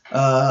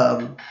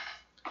 Well,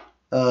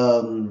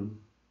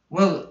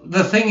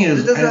 the thing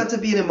is, it doesn't have to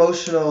be an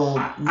emotional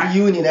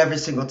reunion every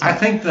single time. I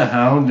think the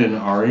Hound and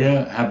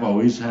Arya have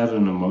always had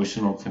an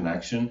emotional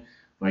connection.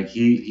 Like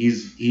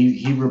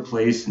he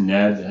replaced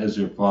Ned as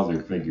her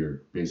father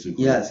figure,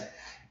 basically. Yes.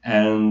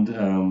 And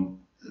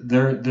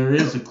there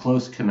is a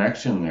close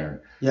connection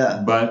there.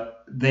 Yeah.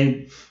 But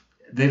they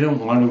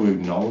don't want to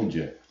acknowledge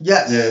it.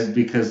 Yes.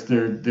 Because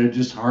they're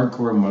just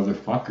hardcore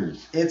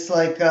motherfuckers. It's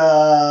like,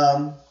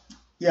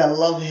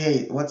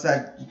 love-hate. What's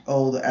that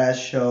old-ass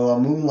show?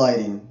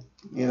 Moonlighting.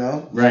 You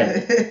know?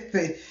 Right.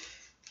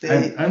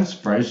 they, I'm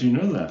surprised you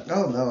know that.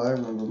 Oh, no, I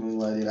remember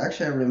Moonlighting.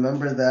 Actually, I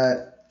remember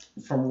that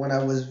from when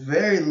I was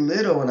very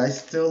little and I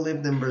still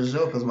lived in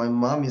Brazil because my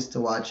mom used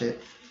to watch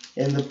it.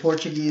 And the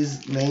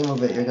Portuguese name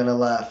of it, you're going to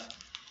laugh,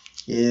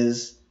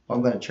 is,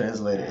 I'm going to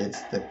translate it.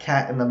 It's The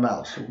Cat and the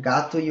Mouse.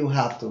 Gato e o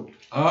Rato.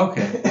 Oh,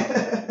 okay.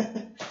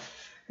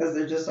 Because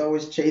they're just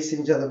always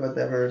chasing each other, but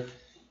never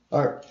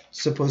are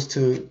supposed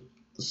to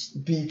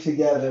be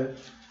together.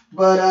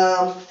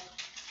 But,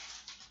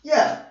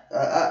 yeah,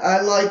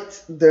 I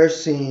liked their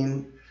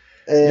scene.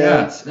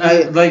 And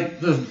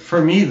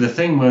for me, the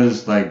thing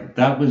was, like,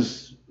 that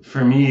was,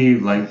 for me,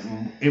 like,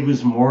 it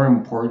was more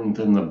important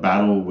than the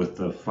battle with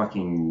the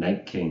fucking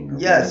Night King, or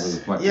whatever the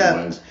fuck it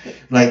was.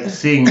 Like,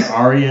 seeing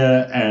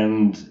Arya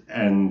and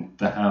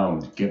the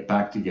Hound get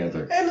back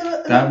together.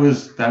 That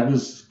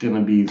was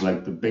gonna be,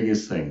 like, the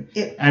biggest thing.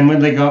 And when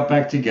they got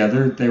back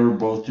together, they were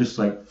both just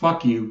like,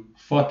 fuck you.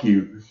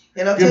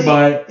 And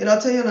Goodbye.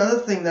 I'll tell you another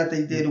thing that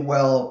they did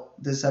well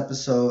this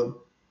episode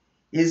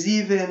is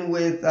even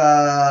with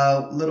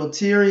little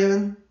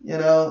Tyrion, you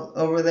know,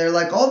 over there,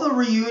 like all the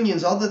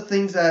reunions, all the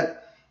things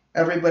that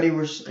everybody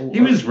was.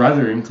 He was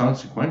rather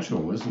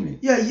inconsequential, wasn't he?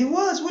 Yeah, he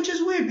was, which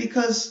is weird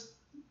because,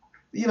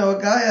 you know,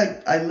 a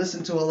guy I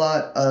listen to a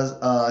lot.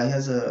 He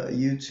has a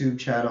YouTube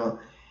channel,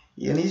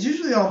 and he's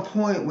usually on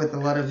point with a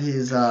lot of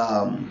his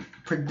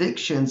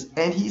predictions.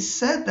 And he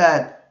said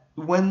that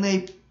when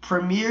they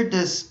premiered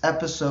this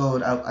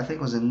episode, I think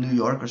it was in New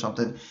York or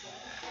something.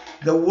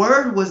 The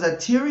word was that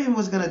Tyrion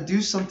was going to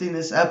do something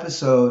this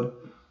episode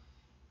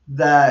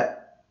that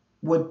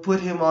would put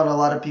him on a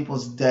lot of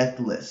people's death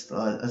list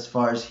as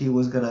far as he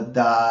was going to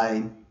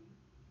die.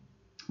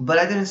 But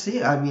I didn't see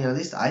it. I mean, at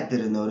least I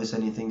didn't notice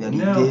anything that he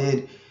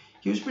did.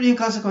 He was pretty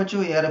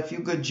inconsequential. He had a few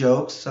good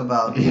jokes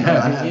about...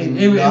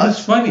 it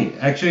was funny.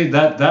 Actually,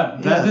 that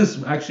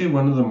is actually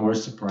one of the more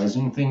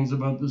surprising things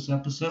about this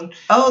episode.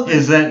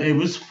 Is that it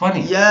was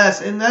funny.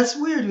 Yes, and that's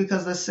weird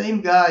because the same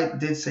guy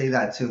did say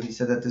that too. He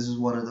said that this is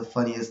one of the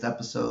funniest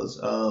episodes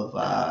of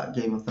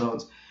Game of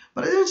Thrones.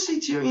 But I didn't see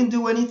Tyrion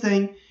do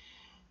anything.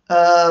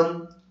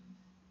 I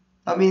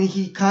mean,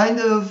 he kind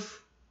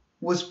of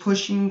was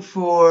pushing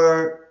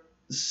for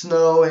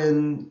Snow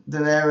and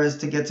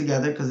Daenerys to get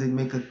together because they'd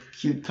make a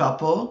cute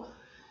couple,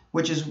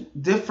 which is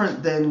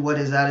different than what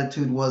his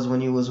attitude was when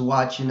he was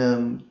watching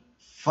them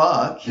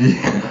fuck. Which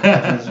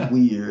was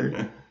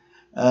weird.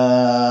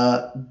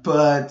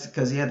 But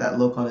because he had that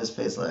look on his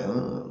face like,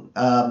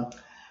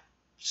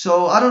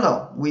 so I don't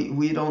know.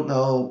 We don't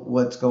know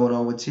what's going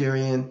on with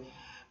Tyrion,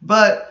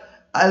 but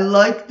I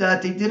like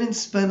that they didn't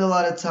spend a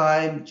lot of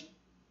time.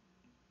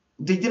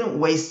 They didn't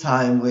waste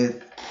time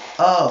with,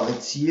 oh,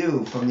 it's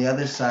you from the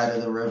other side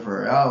of the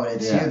river. Oh, and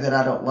it's you that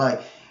I don't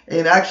like.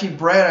 And actually,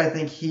 Bran, I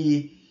think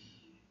he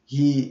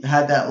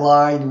had that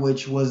line,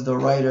 which was the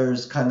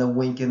writers kind of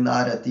wink and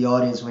nod at the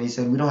audience when he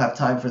said, we don't have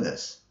time for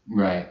this.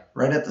 Right.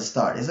 Right at the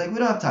start. He's like, we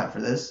don't have time for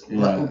this.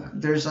 Yeah.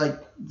 There's like,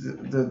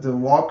 the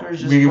walkers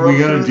just we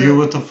got to deal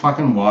with the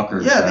fucking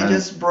walkers. Yeah, man. They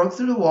just broke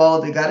through the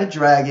wall. They got a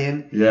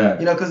dragon. Yeah.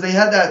 You know, because they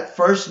had that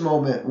first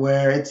moment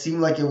where it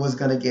seemed like it was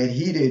going to get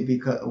heated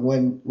because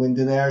when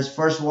Daenerys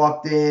first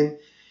walked in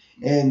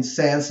and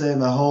Sansa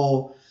and the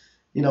whole,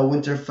 you know,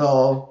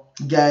 Winterfell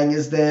gang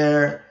is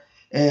there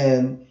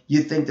and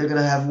you think they're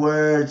going to have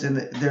words and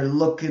they're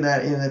looking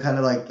at in a kind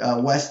of like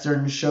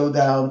Western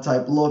showdown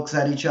type looks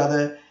at each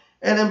other.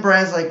 And then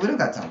Bran's like, we don't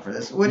got time for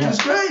this, which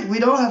is great. We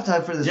don't have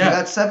time for this. Yeah. We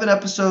got 7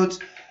 episodes,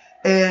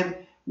 and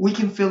we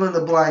can fill in the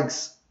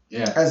blanks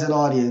as an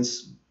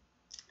audience.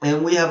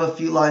 And we have a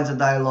few lines of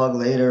dialogue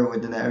later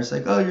with Daenerys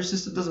like, oh, your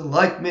sister doesn't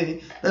like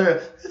me.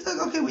 It's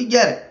like, okay, we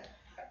get it.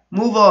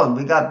 Move on.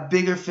 We got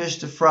bigger fish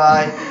to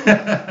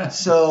fry.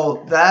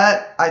 So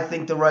that, I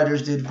think the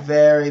writers did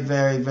very,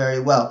 very, very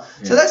well.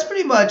 Yeah. So that's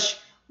pretty much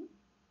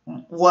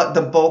what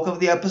the bulk of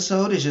the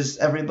episode is, just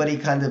everybody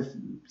kind of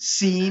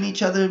seeing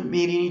each other,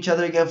 meeting each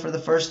other again for the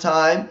first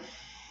time.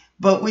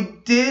 But we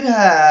did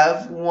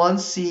have one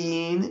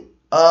scene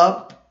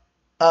up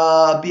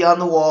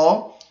beyond the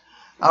wall.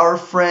 Our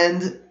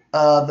friend,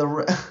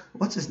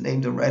 what's his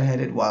name? The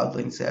redheaded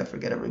wildling. Say I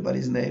forget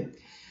everybody's name.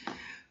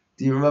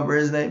 Do you remember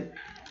his name?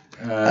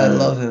 I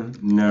love him.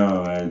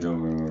 No, I don't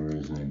remember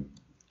his name.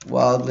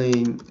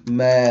 Wildling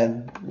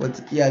man.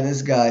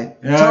 This guy.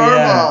 Oh,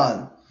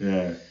 Tormund.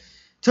 Yeah.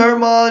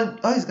 Tormund.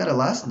 Oh, he's got a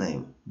last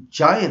name.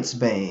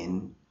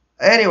 Giantsbane.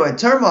 Anyway,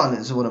 Tormund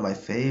is one of my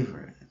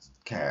favorite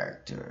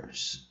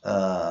characters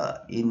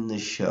in the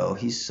show.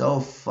 He's so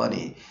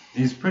funny.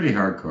 He's pretty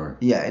hardcore.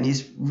 Yeah, and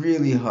he's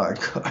really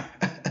hardcore.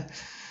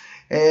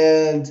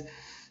 And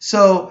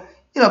so,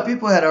 you know,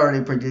 people had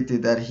already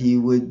predicted that he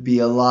would be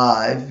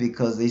alive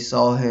because they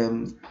saw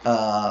him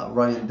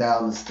running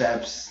down the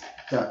steps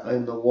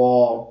in the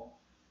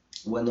wall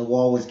when the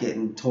wall was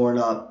getting torn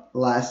up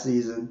last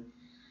season.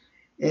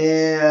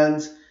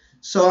 And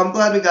so I'm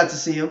glad we got to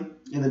see him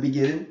in the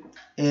beginning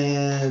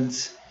and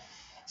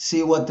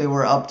see what they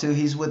were up to.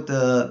 He's with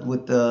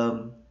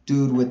the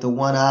dude with the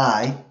one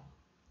eye.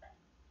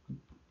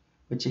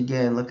 Which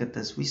again, look at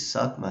this. We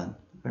suck, man.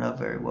 We're not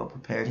very well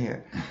prepared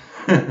here.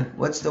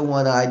 What's the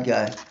one-eyed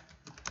guy?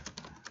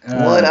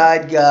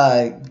 One-eyed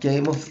guy.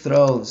 Game of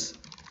Thrones.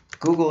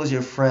 Google is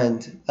your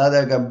friend.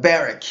 Other guy,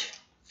 Barrack.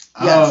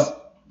 Yes.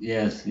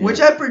 Yes.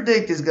 Which I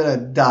predict is gonna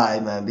die,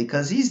 man,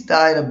 because he's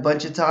died a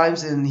bunch of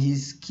times and he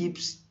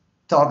keeps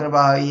talking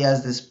about how he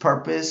has this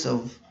purpose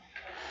of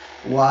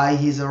why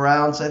he's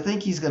around. So I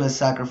think he's gonna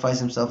sacrifice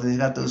himself. He's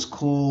got those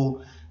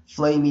cool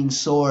flaming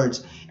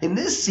swords. And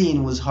this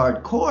scene was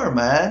hardcore,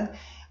 man.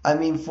 I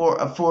mean,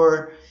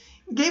 for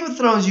Game of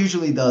Thrones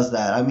usually does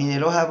that. I mean,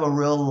 it'll have a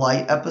real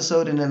light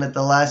episode, and then at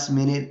the last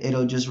minute,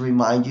 it'll just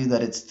remind you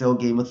that it's still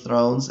Game of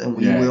Thrones, and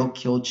we will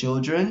kill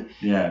children.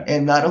 Yeah.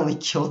 And not only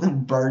kill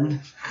them,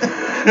 burn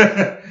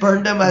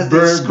them as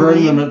they scream.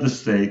 Burn them at the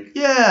stake.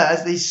 Yeah,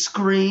 as they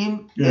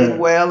scream and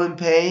wail in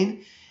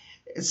pain.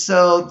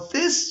 So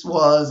this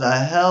was a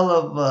hell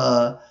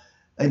of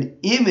an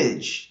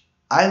image.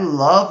 I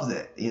loved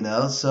it, you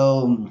know.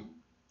 So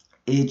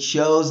it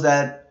shows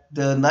that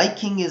the Night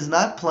King is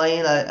not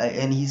playing,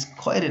 and he's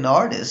quite an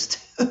artist.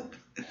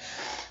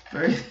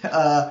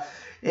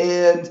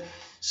 And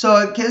so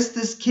I guess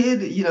this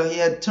kid, you know, he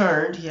had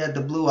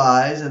the blue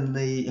eyes, and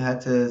they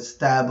had to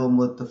stab him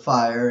with the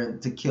fire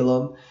and to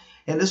kill him.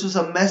 And this was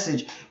a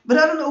message. But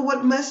I don't know,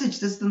 what message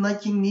does the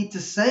Night King need to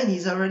send?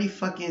 He's already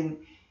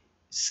fucking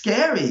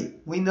scary.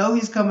 We know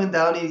he's coming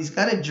down. He's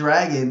got a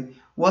dragon.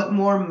 What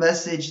more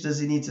message does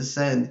he need to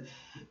send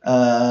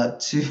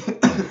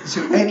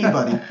to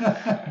anybody?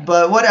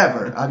 But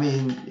whatever. I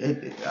mean,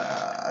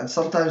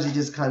 sometimes you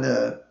just kind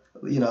of,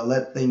 you know,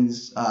 let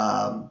things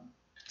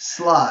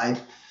slide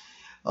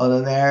on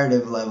a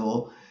narrative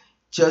level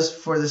just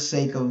for the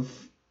sake of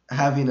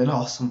having an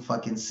awesome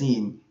fucking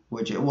scene,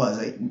 which it was.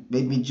 It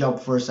made me jump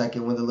for a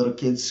second when the little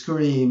kids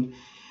scream.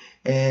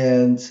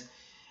 And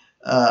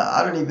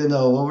I don't even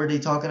know, what were they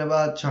talking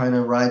about? Trying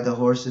to ride the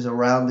horses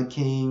around the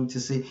king to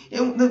see.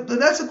 And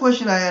that's a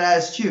question I had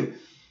asked you.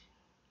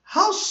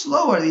 How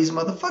slow are these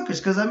motherfuckers?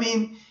 Because, I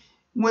mean,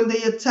 when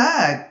they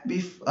attack,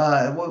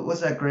 what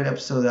was that great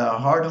episode,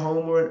 Hard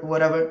Home or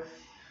whatever?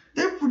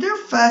 They're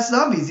fast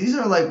zombies. These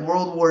are like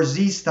World War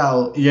Z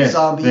style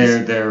zombies.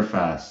 Yes, they're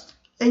fast.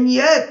 And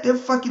yet, they're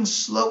fucking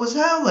slow as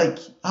hell. Like,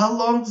 how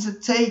long does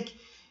it take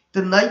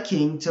the Night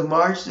King to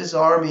march this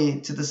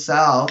army to the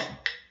south?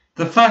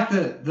 The fact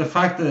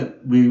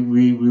that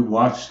we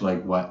watched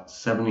like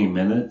 70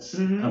 minutes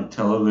of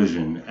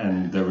television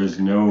and there was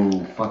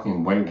no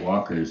fucking White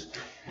Walkers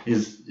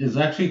is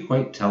actually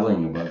quite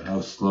telling about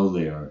how slow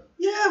they are.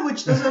 Yeah,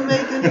 which doesn't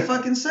make any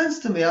fucking sense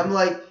to me. I'm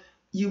like,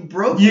 you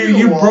broke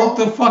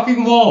the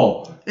fucking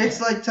wall.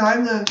 It's like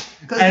time to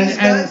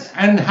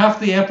and half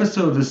the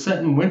episode is set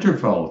in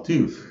Winterfell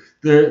too.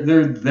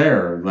 They're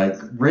there like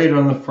right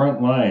on the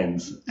front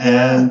lines,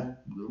 and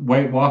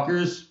White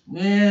Walkers,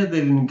 they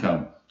didn't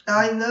come.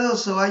 I know,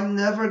 so I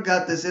never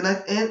got this, and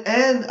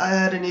I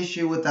had an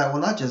issue with that.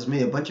 Well, not just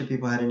me, a bunch of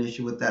people had an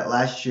issue with that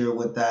last year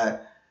with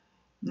that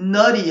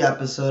nutty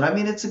episode. I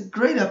mean, it's a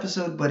great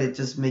episode, but it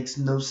just makes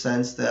no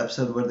sense. The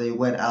episode where they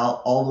went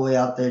out all the way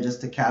out there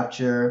just to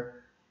capture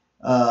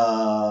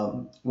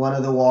one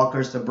of the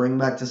walkers to bring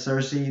back to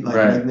Cersei, like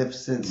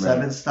Magnificent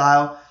Seven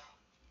style.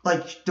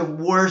 Like the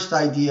worst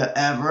idea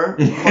ever.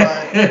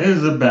 But it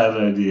is a bad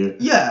idea.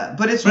 Yeah,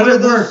 but it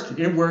worked.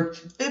 It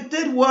worked. It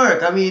did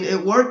work. I mean, it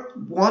worked,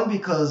 one,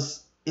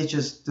 because it's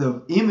just,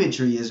 the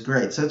imagery is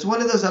great. So it's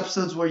one of those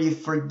episodes where you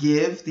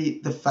forgive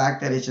the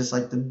fact that it's just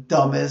like the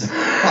dumbest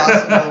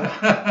possible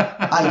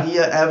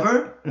idea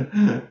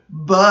ever.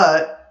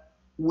 But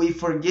we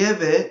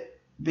forgive it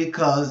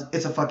because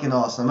it's a fucking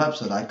awesome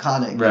episode.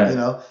 Iconic, you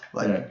know?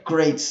 Like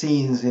great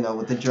scenes, you know,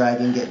 with the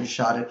dragon getting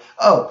shot at.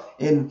 Oh,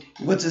 and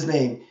what's his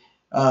name?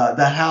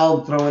 The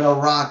Hound throwing a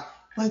rock.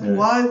 Like,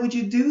 why would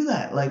you do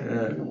that? Like,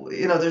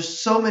 you know, there's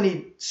so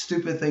many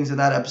stupid things in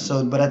that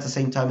episode, but at the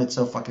same time, it's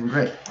so fucking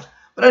great.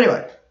 But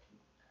anyway,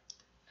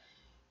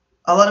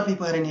 a lot of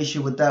people had an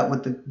issue with that,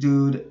 with the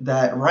dude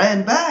that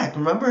ran back.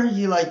 Remember?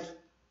 He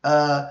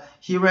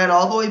ran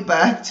all the way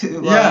back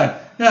to...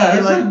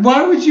 Like,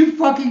 why would you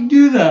fucking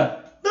do that?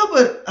 No,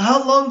 but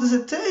how long does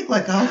it take?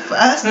 Like, how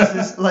fast is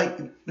this? Like,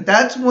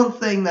 that's one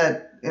thing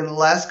that in the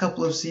last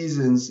couple of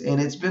seasons,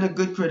 and it's been a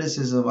good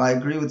criticism, I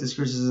agree with this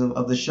criticism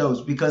of the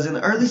shows, because in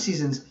the early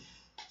seasons,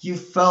 you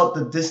felt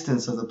the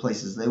distance of the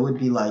places. They would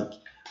be like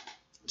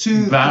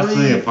 2,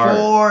 3,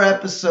 4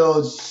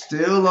 episodes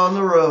still on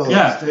the road.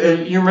 Yeah,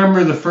 you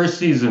remember the first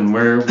season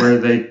where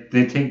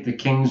they take the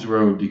King's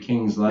Road to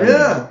King's Landing.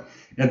 Yeah.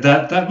 And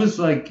that was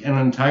like an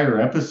entire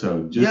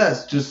episode.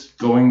 Just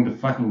going to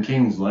fucking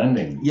King's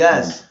Landing.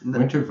 Yes.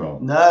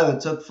 Winterfell. No, it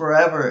took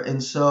forever.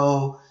 And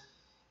so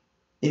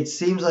it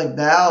seems like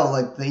now,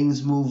 like,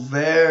 things move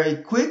very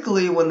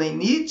quickly when they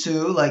need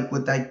to. Like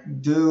with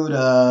that dude,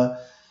 I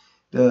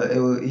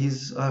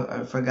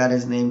forgot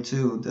his name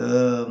too.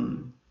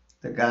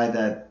 The guy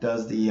that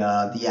does the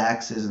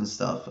axes and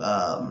stuff.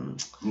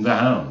 The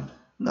Hound.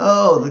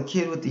 No, the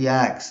kid with the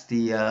axe.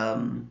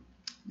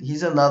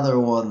 He's another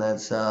one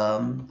that's...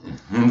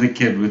 The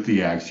kid with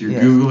the axe. You're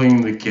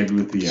Googling the kid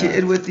with the axe.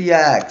 Kid with the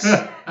axe.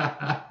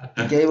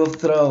 Game of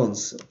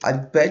Thrones. I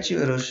bet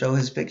you it'll show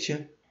his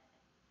picture.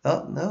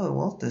 Oh, no, it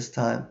won't this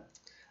time.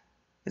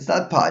 It's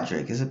not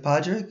Podrick. Is it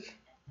Podrick?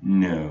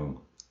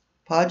 No.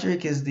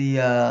 Podrick is the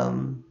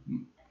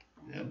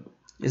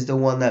is the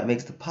one that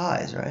makes the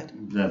pies, right?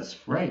 That's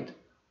right.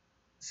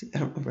 See, I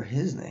don't remember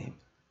his name.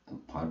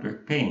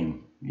 Podrick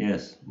Payne.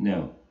 Yes.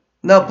 No.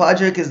 No,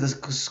 Podrick is the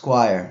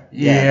squire.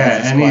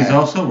 Yeah, and he's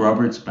also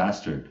Robert's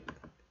bastard.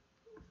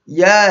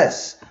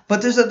 Yes,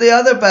 but there's the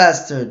other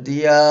bastard.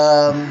 The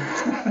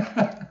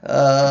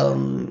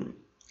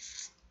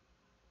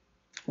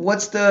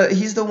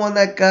he's the one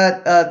that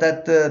got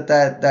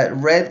that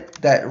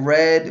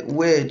red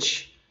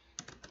witch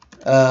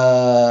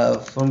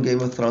from Game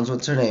of Thrones.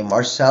 What's her name?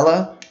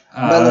 Marcella?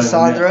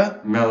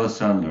 Melisandre?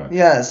 Melisandre.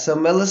 Yeah, so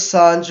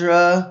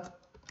Melisandre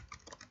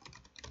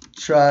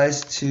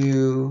tries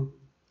to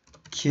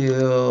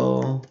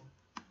kill,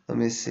 let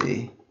me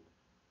see.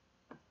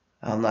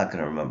 I'm not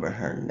gonna remember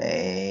her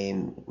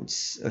name,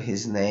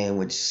 his name,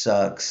 which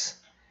sucks.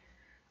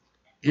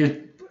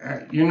 You're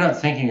not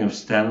thinking of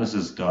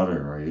Stannis'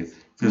 daughter, are you?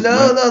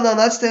 No,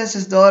 not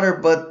Stannis' daughter,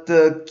 but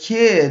the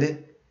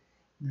kid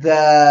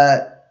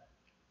that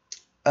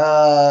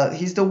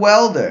he's the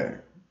welder.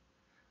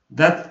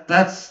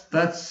 That's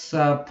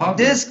Podrick.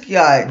 This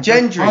guy,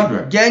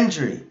 Gendry.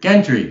 Gendry.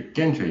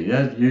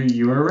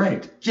 You were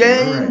right.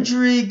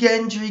 Gendry,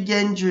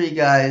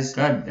 guys.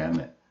 God damn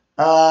it.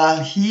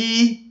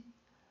 He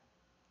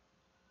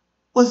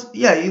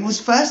was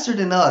faster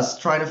than us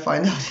trying to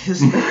find out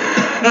his name.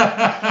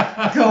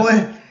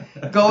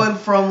 going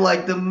from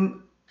like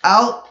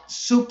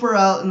super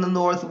out in the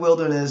North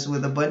Wilderness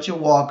with a bunch of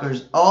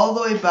walkers all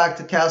the way back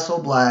to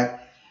Castle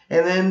Black,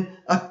 and then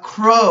a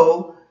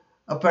crow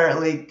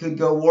apparently could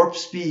go warp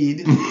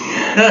speed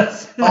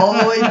all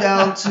the way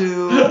down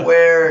to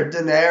where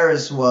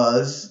Daenerys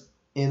was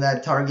in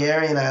that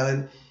Targaryen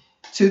island,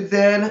 to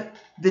then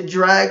the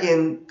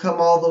dragon come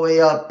all the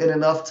way up in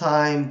enough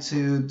time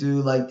to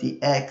do like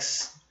the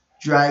X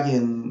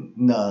dragon,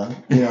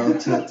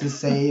 to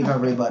save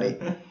everybody.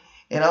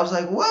 And I was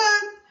like,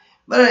 what?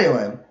 But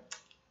anyway,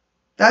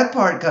 that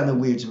part kind of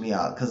weirds me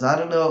out because I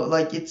don't know,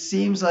 like it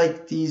seems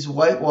like these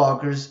White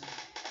Walkers,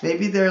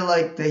 maybe they're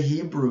like the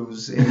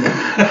Hebrews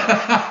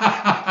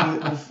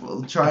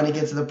trying to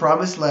get to the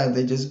Promised Land.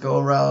 They just go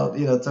around,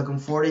 it took them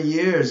 40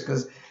 years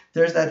because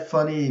there's that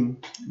funny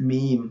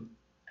meme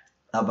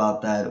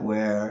about that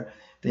where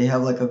they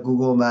have like a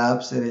Google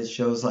Maps and it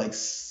shows like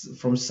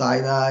from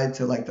Sinai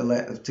to like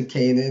to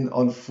Canaan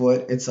on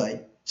foot. It's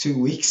like 2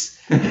 weeks,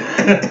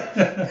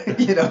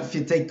 if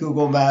you take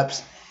Google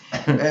Maps,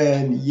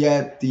 and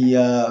yet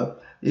the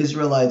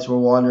Israelites were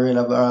wandering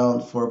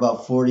around for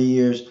about 40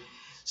 years.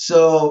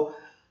 So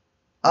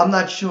I'm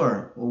not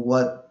sure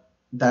what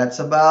that's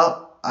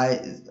about.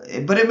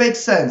 But it makes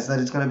sense that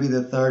it's going to be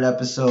the third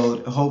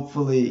episode.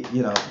 Hopefully,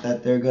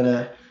 that they're going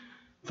to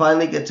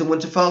finally get to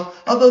Winterfell.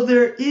 Although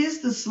there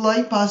is the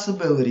slight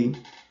possibility,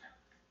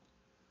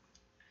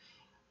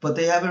 but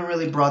they haven't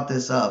really brought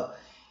this up,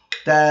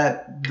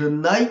 that the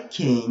Night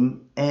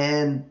King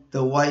and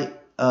the White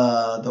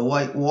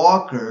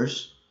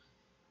Walkers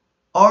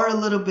are a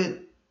little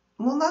bit,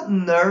 well, not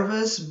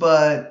nervous,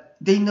 but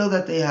they know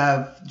that they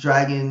have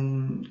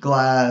dragon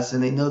glass,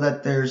 and they know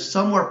that they're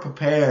somewhat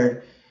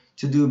prepared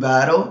to do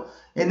battle,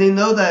 and they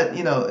know that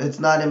it's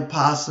not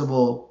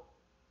impossible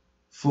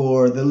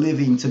for the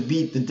living to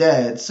beat the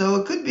dead. So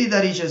it could be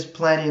that he's just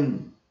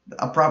planning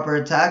a proper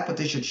attack, but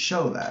they should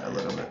show that a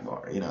little bit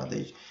more.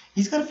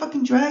 He's got a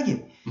fucking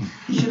dragon.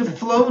 He should have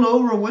flown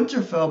over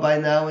Winterfell by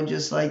now and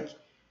just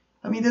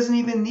he doesn't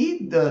even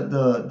need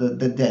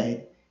the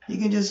dead. He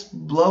can just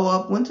blow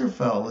up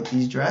Winterfell with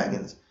these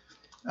dragons.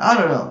 I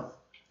don't know.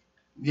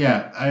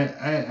 Yeah,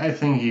 I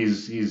think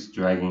he's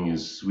dragging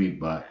his sweet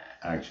butt,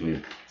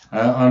 actually.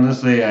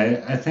 Honestly,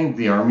 I think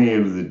the Army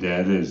of the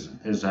Dead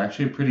is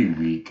actually pretty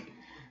weak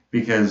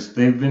because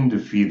they've been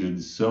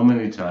defeated so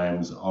many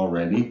times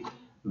already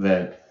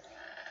that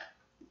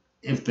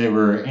if they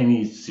were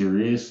any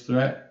serious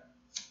threat,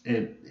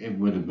 it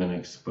would have been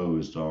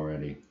exposed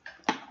already.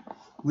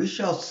 We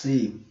shall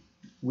see.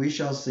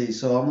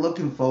 So I'm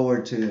looking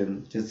forward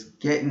to just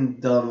getting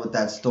done with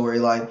that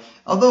storyline.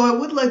 Although I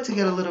would like to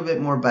get a little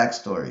bit more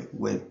backstory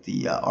with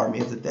the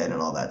Army of the Dead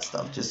and all that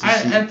stuff. Just to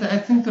see. I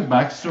think the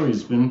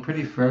backstory's been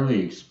pretty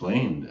fairly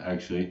explained,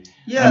 actually.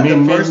 Yeah, I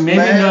mean,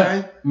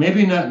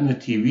 maybe not in the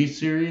TV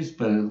series,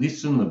 but at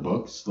least in the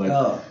books.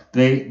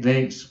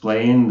 They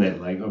explain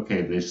that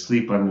they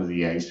sleep under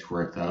the ice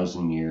for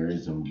 1,000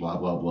 years and blah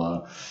blah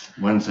blah.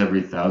 Once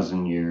every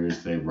 1,000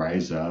 years they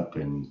rise up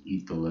and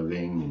eat the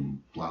living and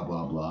blah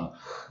blah blah.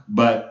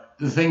 But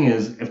the thing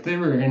is, if they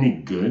were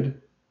any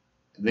good,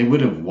 they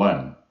would have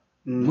won,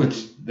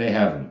 which they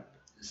haven't.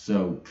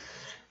 So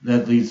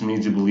that leads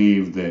me to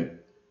believe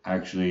that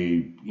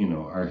actually,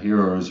 our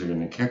heroes are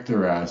going to kick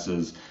their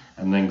asses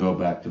and then go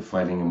back to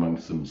fighting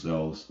amongst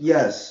themselves.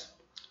 Yes.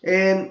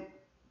 And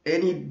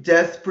any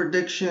death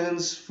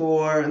predictions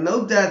for...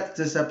 No death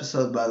this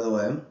episode, by the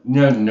way.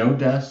 No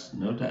deaths.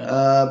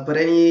 But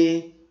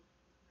any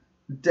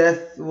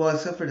death. Well,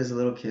 except for this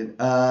little kid.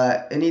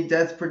 Any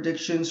death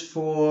predictions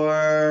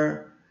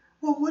for?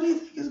 Well, what do you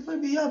think is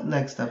going to be up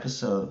next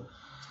episode?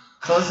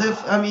 Because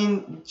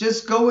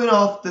just going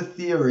off the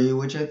theory,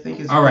 which I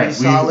think is pretty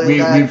solid.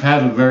 We've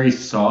had a very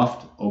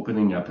soft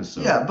opening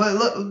episode. Yeah, but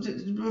look,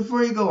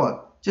 before you go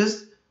on,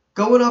 just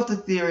going off the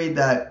theory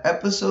that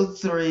episode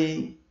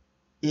 3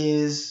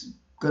 is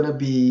gonna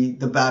be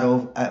the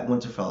battle at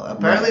Winterfell.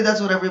 Apparently, that's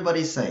what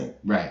everybody's saying.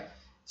 Right.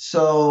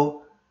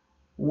 So,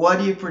 what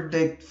do you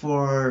predict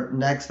for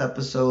next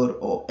episode,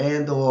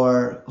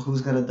 or who's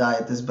gonna die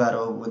at this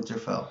battle of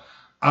Winterfell?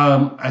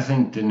 I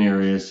think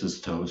Daenerys is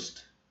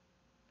toast.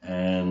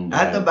 And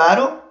at the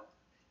battle?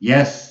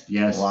 Yes.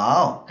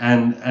 Wow.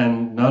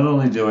 And not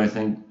only do I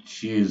think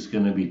she is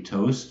going to be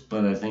toast,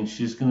 but I think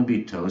she's going to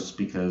be toast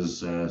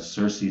because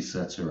Cersei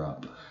sets her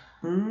up.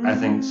 I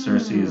think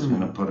Cersei is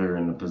going to put her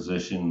in a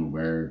position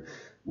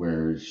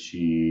where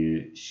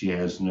she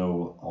has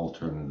no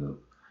alternative.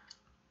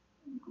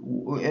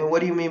 And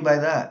what do you mean by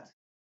that?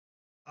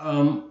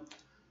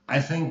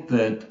 I think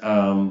that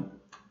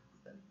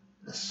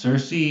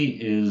Cersei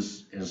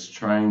is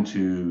trying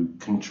to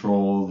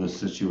control the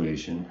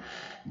situation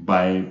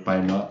by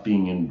not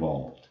being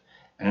involved,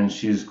 and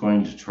she's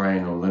going to try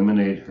and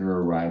eliminate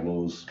her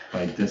rivals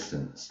by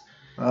distance.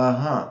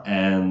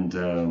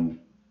 And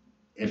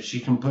if she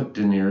can put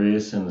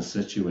Daenerys in a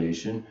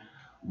situation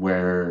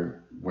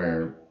where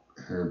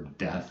her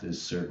death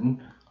is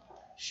certain,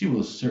 she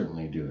will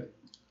certainly do it,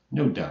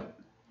 no doubt.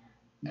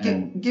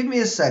 Give me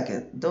a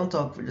second. Don't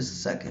talk for just a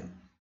second.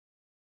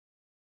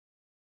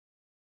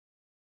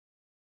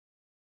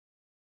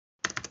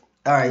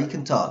 All right, you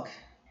can talk.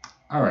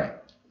 All right.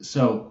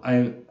 So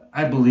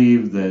I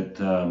believe that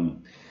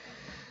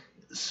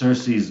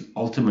Cersei's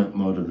ultimate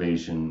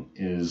motivation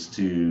is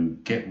to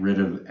get rid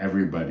of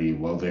everybody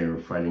while they are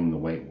fighting the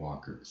White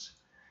Walkers.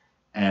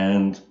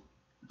 And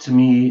to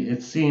me,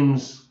 it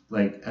seems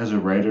like as a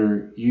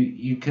writer,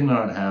 you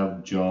cannot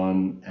have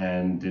Jon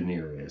and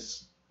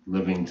Daenerys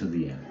living to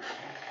the end.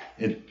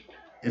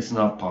 It's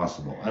not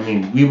possible. I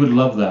mean, we would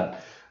love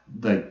that.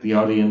 Like the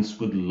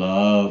audience would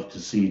love to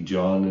see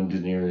Jon and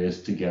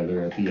Daenerys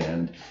together at the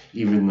end,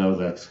 even though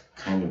that's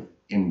kind of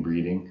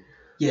inbreeding.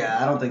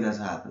 Yeah, I don't think that's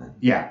happening.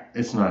 Yeah,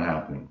 it's not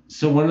happening.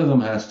 So one of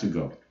them has to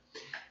go.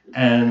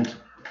 And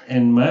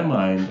in my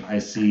mind, I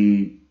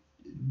see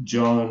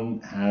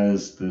Jon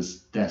has this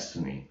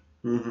destiny,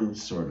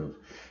 sort of.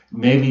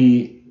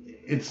 Maybe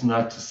it's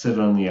not to sit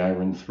on the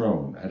Iron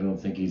Throne. I don't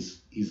think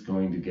he's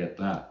going to get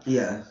that.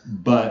 Yeah.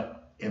 But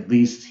at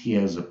least he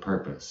has a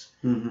purpose.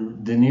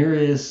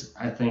 Daenerys,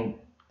 I think,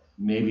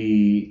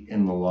 maybe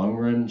in the long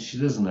run, she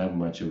doesn't have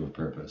much of a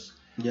purpose.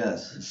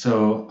 Yes.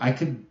 So I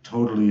could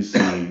totally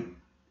see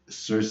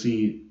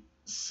Cersei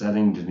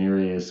setting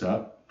Daenerys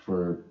up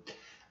for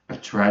a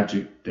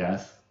tragic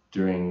death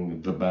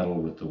during the battle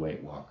with the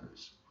White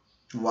Walkers.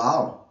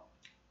 Wow.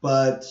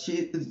 But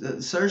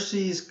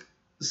Cersei's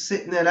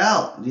sitting it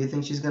out. Do you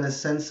think she's going to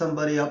send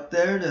somebody up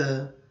there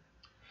to...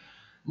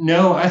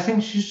 No, I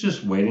think she's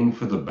just waiting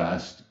for the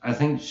best. I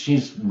think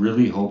she's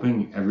really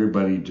hoping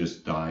everybody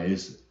just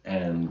dies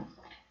and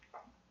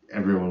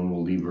everyone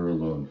will leave her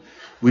alone,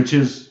 which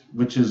is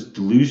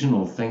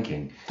delusional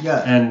thinking.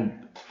 Yeah.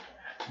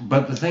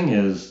 But the thing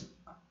is,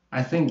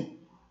 I think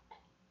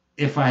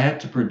if I had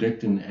to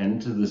predict an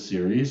end to the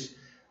series,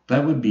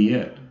 that would be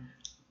it.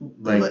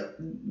 But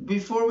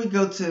before we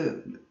go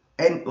to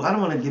end, I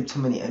don't want to give too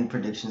many end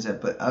predictions yet,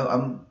 but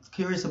I'm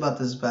curious about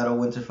this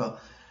Battle of Winterfell.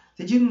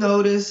 Did you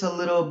notice a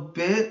little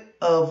bit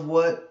of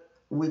what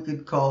we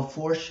could call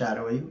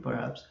foreshadowing,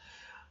 perhaps,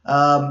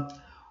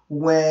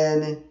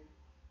 when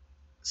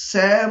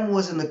Sam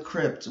was in the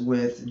crypt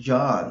with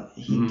Jon?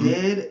 He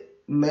did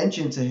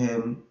mention to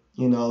him,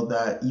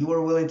 that you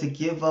are willing to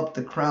give up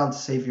the crown to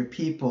save your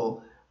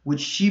people.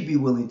 Would she be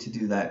willing to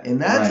do that?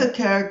 And that's a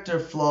character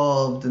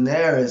flaw of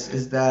Daenerys,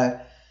 is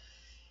that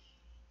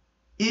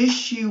is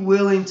she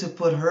willing to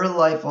put her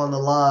life on the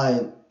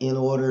line in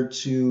order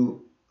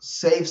to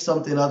save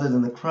something other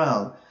than the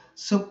crown?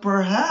 So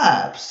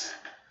perhaps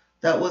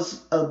that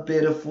was a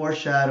bit of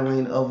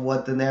foreshadowing of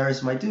what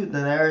Daenerys might do.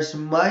 Daenerys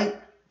might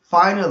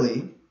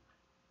finally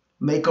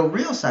make a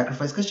real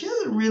sacrifice, because she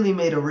hasn't really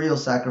made a real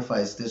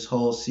sacrifice this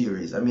whole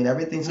series. I mean,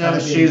 everything's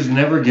she's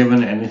never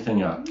given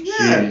anything up.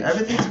 Yeah,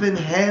 everything's been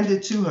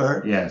handed to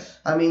her. Yes.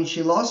 I mean,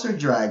 she lost her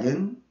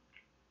dragon,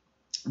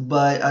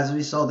 but as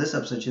we saw this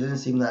episode, she didn't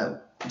seem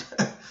that...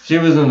 She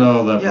wasn't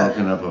all that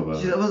broken up about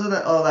it. She wasn't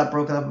all that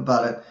broken up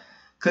about it.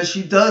 Because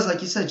she does,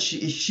 like you said,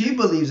 she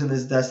believes in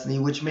this destiny,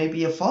 which may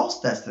be a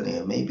false destiny.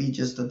 It may be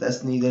just a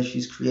destiny that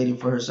she's creating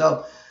for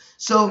herself.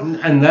 So,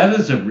 and that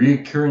is a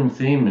recurring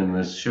theme in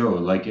this show.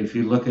 Like if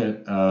you look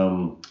at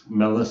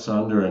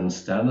Melisandre and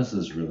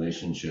Stannis'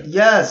 relationship,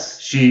 yes,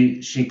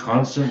 she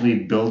constantly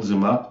builds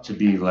him up to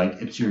be like,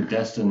 it's your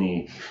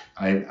destiny.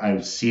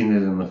 I've seen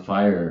it in the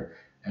fire,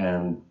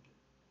 and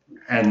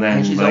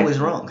then she's always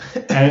wrong.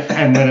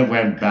 and when it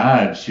went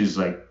bad, she's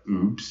like,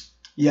 oops.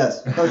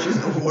 Yes, no, she's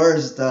the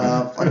worst.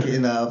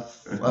 Fucking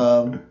what's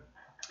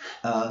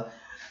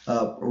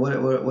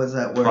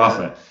that word?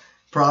 Prophet.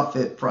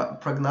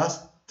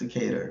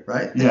 prognosticator,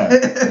 right? Yeah.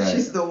 Right.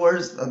 She's the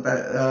worst at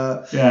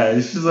that. Yeah,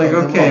 she's like,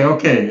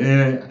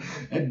 okay.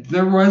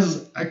 There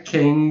was a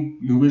king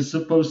who was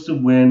supposed to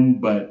win,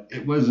 but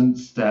it wasn't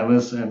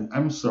Stannis, and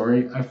I'm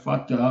sorry, I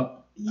fucked up.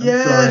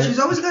 Yeah, she's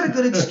always got a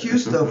good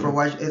excuse though for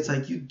why. It's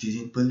like you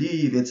didn't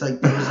believe. It's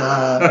like there was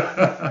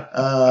I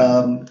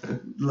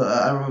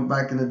remember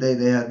back in the day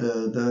they had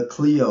the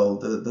Cleo,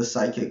 the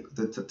psychic,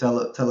 the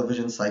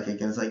television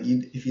psychic, and it's like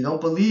if you don't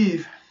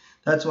believe,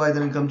 that's why it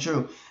didn't come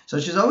true. So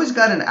she's always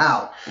got an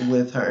out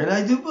with her, and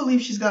I do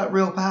believe she's got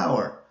real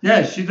power.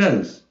 Yeah, she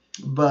does.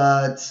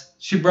 But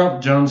she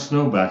brought Jon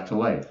Snow back to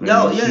life.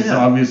 She's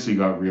obviously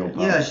got real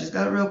power. Yeah, she's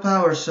got real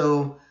power.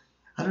 So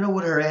I don't know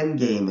what her end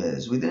game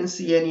is. We didn't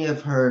see any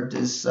of her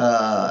this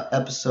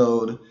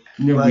episode,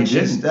 but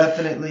she's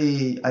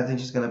definitely. I think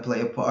she's gonna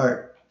play a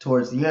part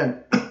towards the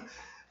end.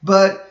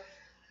 But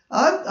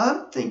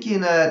I'm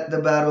thinking at the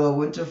Battle of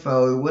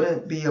Winterfell, it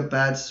wouldn't be a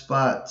bad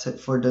spot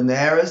for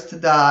Daenerys to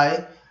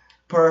die,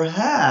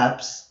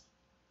 perhaps,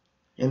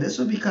 and this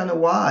would be kind of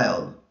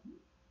wild.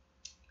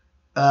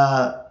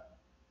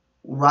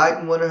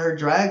 Riding one of her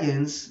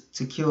dragons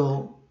to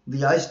kill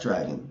the ice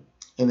dragon,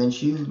 and then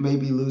she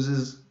maybe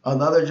loses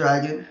another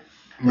dragon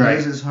and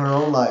loses her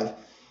own life.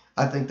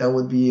 I think that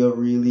would be a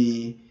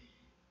really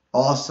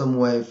awesome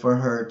way for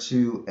her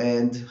to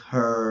end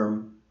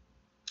her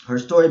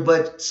story.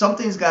 But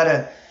there's got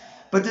to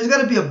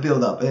be a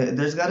build up.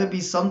 There's got to be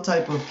some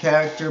type of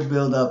character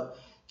build up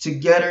to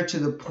get her to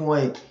the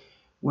point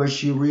where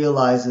she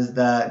realizes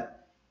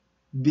that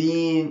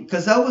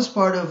because that was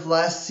part of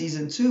last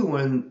season too,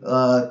 when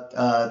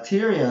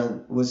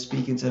Tyrion was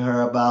speaking to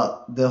her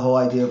about the whole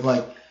idea of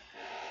like,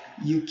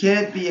 you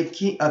can't be a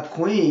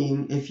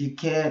queen if you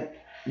can't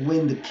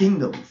win the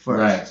kingdom first.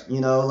 Right. You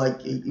know,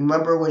 like, you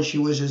remember when she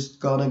was just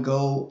gonna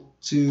go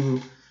to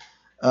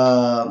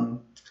the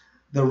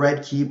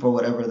Red Keep or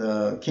whatever,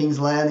 the King's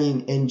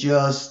Landing, and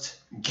just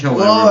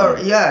kill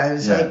everyone. Yeah, and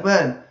it's like,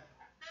 man,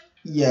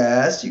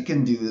 yes, you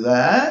can do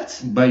that.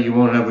 But you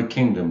won't have a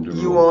kingdom to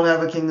rule. You won't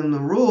have a kingdom to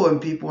rule,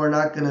 and people are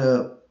not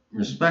gonna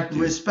respect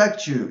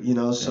you. You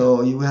know,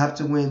 so you have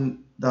to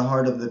win the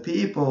heart of the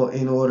people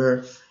in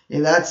order.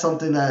 And that's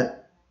something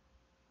that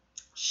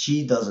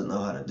she doesn't know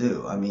how to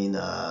do. I mean,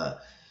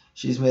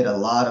 she's made a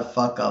lot of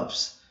fuck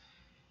ups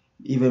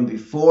even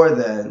before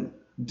then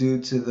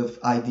due to the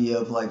idea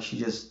of like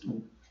she's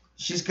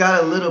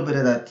got a little bit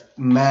of that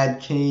Mad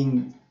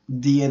King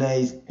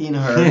DNA in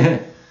her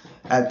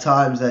at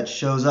times that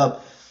shows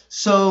up.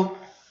 So,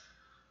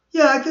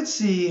 yeah, I could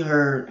see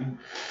her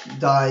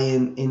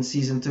dying in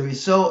season 3.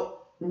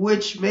 So,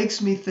 which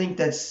makes me think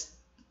that's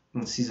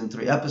in season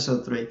 3,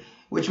 episode 3.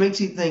 Which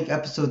makes you think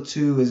episode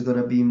 2 is going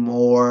to be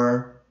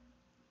more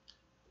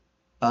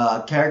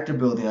character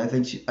building. I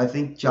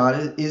think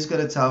Jon is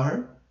going to tell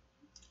her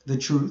the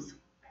truth.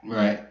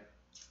 Right.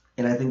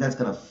 And I think that's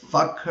going to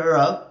fuck her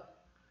up.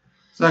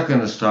 It's not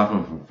going to stop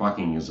him from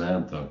fucking his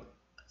aunt, though.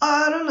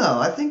 I don't know.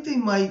 I think they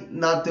might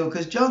not do it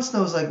because Jon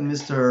Snow's like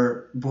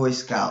Mr. Boy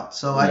Scout.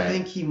 So I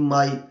think he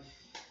might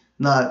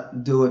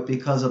not do it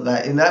because of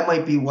that. And that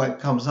might be what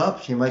comes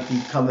up. She might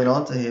be coming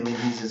onto him and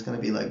he's just going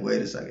to be like,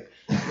 wait a second.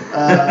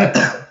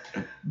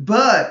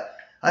 But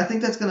I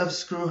think that's going to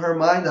screw her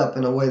mind up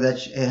in a way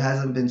that it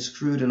hasn't been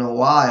screwed in a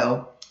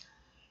while.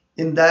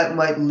 And that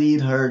might lead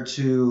her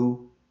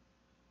to,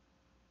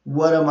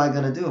 what am I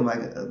going to do?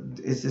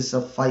 Is this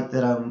a fight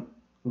that I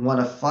want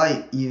to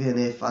fight even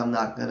if I'm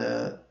not going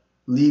to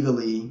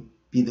legally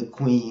be the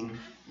queen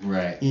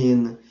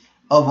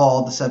of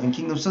all the 7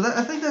 kingdoms? So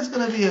I think that's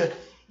going to be an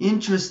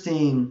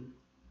interesting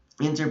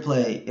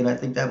interplay. And I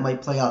think that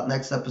might play out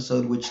next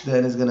episode, which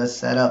then is going to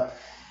set up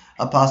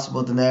a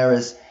possible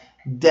Daenerys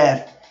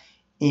death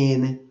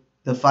in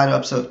the final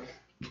episode.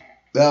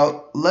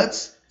 Now,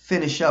 let's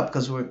finish up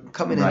because we're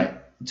coming in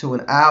to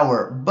an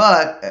hour.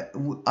 But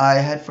I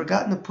had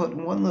forgotten to put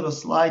one little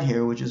slide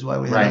here, which is why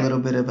we had a little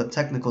bit of a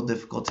technical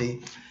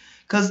difficulty.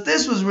 Because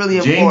this was really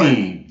important.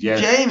 Jaime.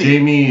 Yes.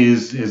 Jaime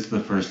is the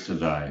first to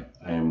die.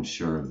 I am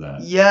sure of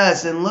that.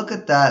 Yes, and look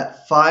at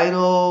that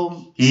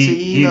final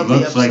scene of the episode. He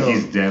looks like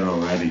he's dead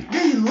already.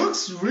 Yeah, he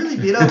looks really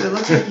beat up. It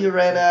looks like he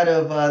ran out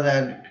of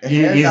that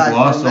hair He's dye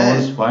lost all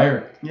his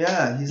fire.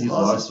 Yeah, he's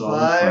lost his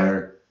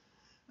fire.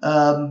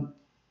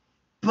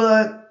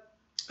 But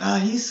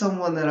he's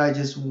someone that I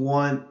just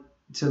want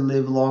to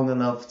live long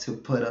enough to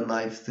put a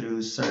knife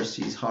through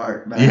Cersei's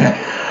heart, man.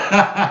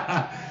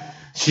 Yeah.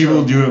 She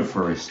will do it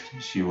first.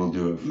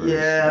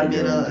 Yeah, I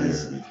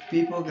mean,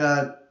 people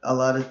got a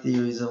lot of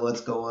theories of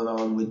what's going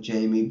on with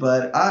Jaime,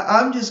 but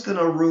I'm just going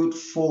to root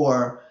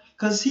for,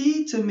 because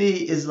he, to me,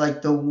 is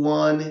like the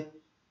one,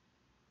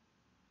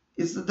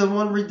 it's the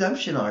one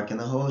redemption arc in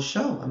the whole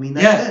show. I mean,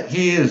 that's it. Yeah,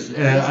 he is.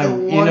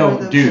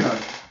 Dude,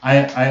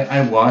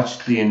 I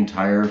watched the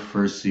entire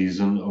first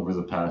season over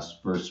the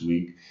past first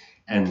week,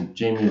 and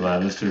Jaime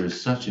Lannister is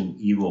such an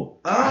evil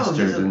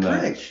bastard in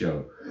that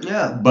show.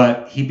 Yeah.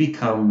 But he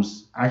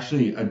becomes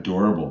actually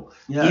adorable.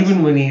 Yes.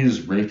 Even when he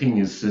is raping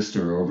his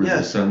sister over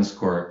the son's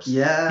corpse.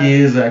 Yeah. He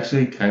is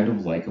actually kind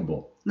of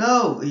likable.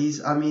 No,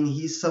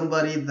 he's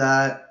somebody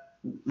that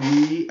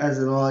we as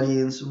an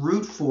audience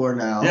root for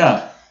now.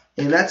 Yeah.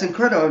 And that's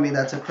incredible. I mean,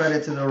 that's a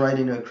credit to the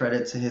writing, a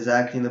credit to his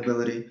acting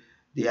ability,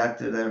 the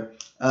actor there.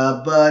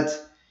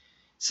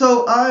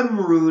 So I'm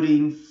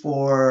rooting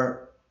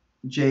for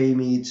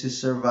Jaime to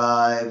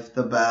survive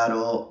the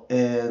battle,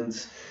 and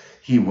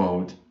he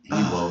won't. He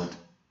won't.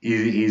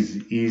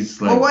 He's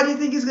like. Well, why do you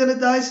think he's gonna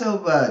die so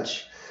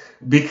much?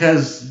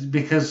 Because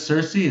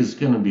Cersei is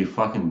gonna be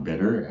fucking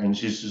bitter, and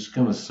she's just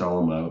gonna sell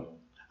him out.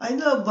 I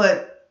know,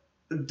 but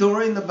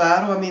during the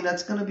battle, I mean,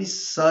 that's gonna be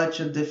such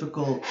a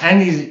difficult.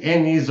 And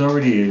he's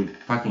already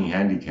fucking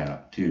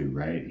handicapped too,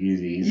 right?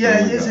 He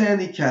is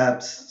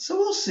handicapped. So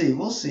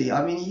we'll see.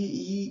 I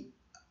mean,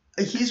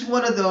 he's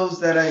one of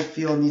those that I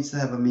feel needs to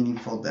have a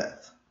meaningful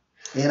death.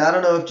 And I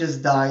don't know if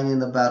just dying in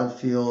the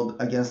battlefield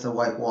against the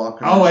White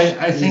Walkers. Oh,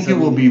 I think it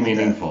will be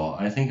meaningful.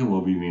 I think it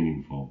will be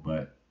meaningful,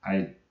 but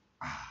I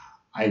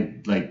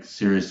like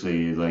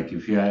seriously, like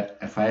if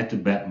I had to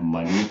bet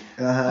money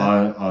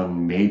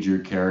on major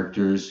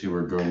characters who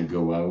are going to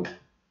go out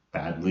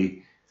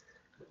badly,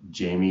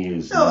 Jaime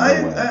is. No,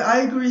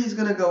 I agree he's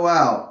going to go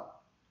out,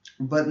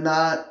 but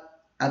not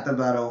at the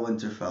Battle of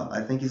Winterfell.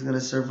 I think he's going to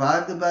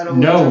survive the Battle of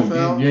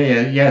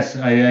Winterfell. Yes,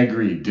 I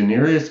agree.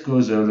 Daenerys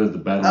goes out of the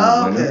Battle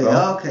of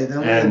Winterfell. Okay,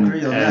 then we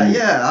agree on that.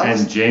 Yeah,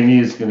 and Jaime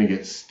is going to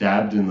get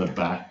stabbed in the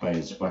back by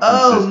his fucking sister.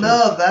 Oh,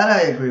 no, that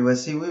I agree with.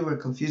 See, we were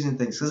confusing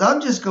things. Because I'm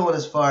just going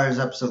as far as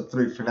episode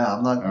 3 for now.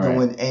 I'm not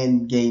doing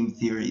end game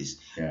theories.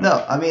 Yeah.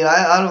 No, I mean,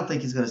 I don't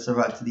think he's going to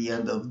survive to the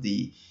end of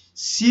the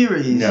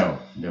series. No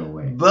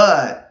way.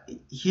 But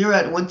here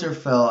at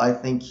Winterfell, I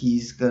think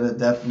he's gonna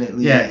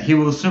definitely. Yeah, he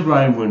will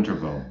survive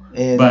Winterfell.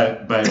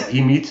 But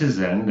he meets his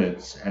end at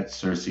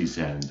Cersei's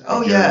end.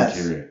 Oh yes,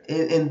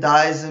 and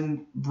dies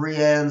in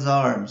Brienne's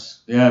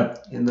arms. Yeah,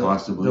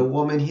 possibly the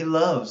woman he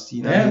loves.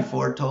 He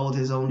foretold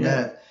his own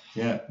death.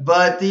 Yeah.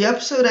 But the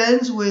episode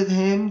ends with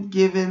him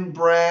giving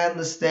Bran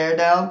the stare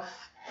down.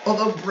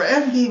 Although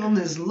Bran gave him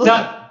his look.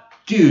 That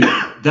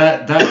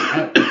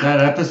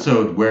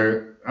episode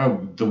where.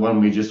 Oh, the one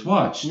we just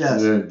watched. Yes.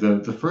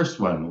 The first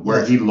one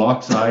where he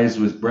locks eyes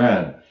with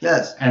Bran.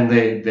 Yes. And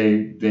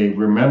they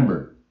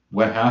remember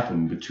what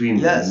happened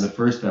between them in the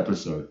first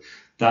episode.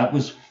 That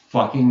was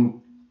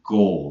fucking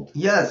gold.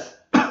 Yes.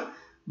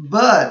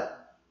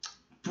 But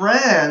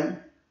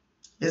Bran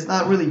is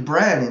not really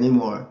Bran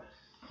anymore.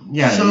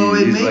 Yeah. So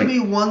it made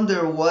me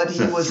wonder what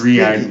he was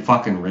three-eyed thinking.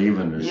 fucking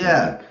raven or something.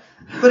 Yeah.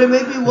 But it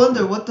made me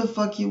wonder what the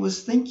fuck he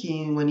was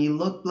thinking when he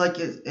looked like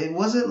it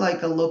wasn't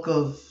like a look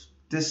of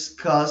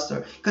disgust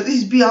or because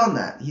he's beyond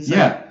that. He's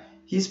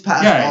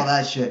past all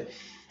that shit.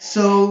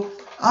 So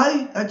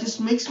I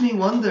just makes me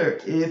wonder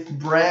if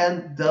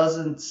Bran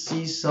doesn't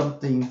see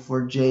something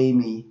for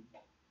Jaime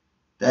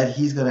that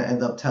he's gonna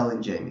end up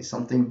telling Jaime,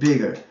 something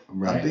bigger,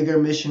 a bigger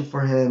mission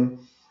for him,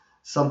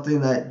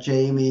 something that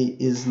Jaime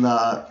is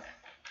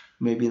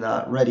maybe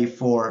not ready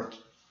for.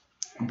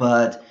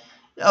 But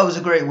that was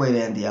a great way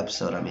to end the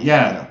episode. I mean,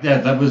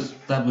 that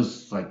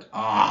was like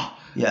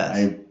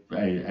yes.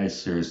 I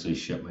seriously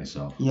shit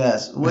myself.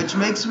 Yes, which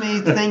makes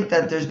me think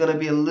that there's going to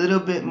be a little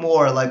bit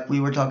more, like we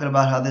were talking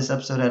about how this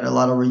episode had a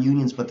lot of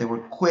reunions, but they were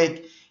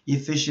quick,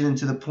 efficient, and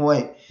to the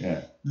point.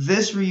 Yeah.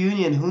 This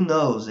reunion, who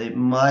knows? It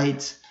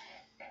might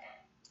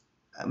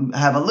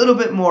have a little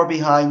bit more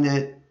behind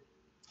it.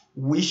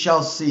 We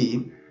shall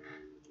see.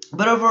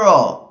 But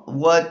overall,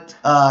 what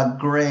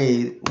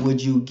grade would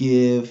you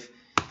give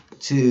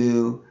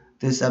to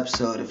this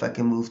episode, if I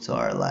can move to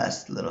our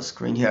last little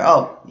screen here?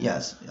 Oh,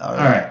 yes. All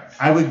right.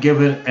 I would give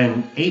it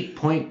an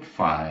 8.5.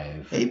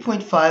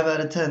 8.5 out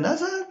of 10.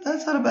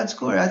 That's not a bad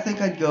score. I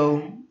think I'd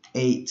go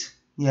 8.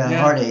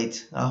 Hard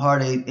 8. A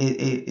hard 8.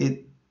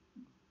 It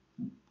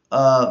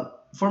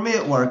for me,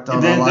 it worked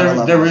on a lot of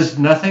levels. There was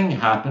nothing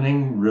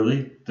happening,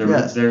 really. There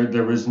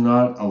was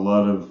not a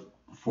lot of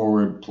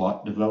forward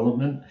plot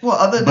development.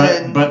 Well,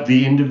 but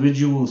the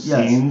individual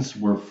scenes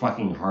were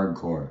fucking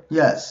hardcore.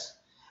 Yes.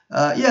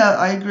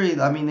 I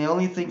agree. I mean, the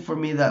only thing for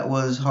me that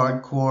was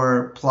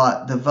hardcore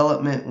plot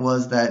development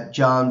was that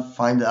Jon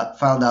found out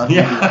who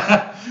he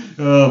was.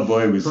 Oh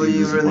boy, was who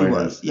he really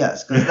was.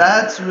 Yes, because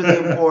that's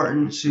really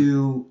important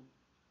to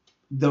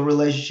the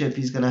relationship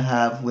he's going to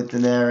have with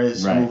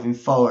Daenerys moving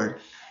forward.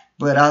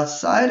 But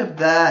outside of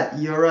that,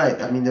 you're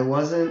right. I mean, there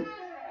wasn't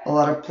a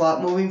lot of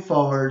plot moving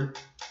forward,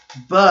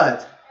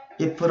 but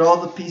it put all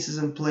the pieces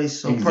in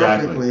place so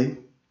perfectly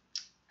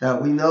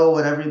that we know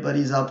what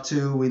everybody's up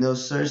to. We know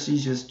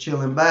Cersei's just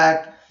chilling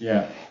back.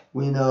 Yeah.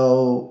 We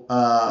know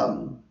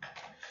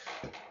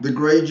the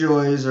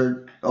Greyjoys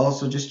are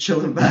also just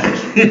chilling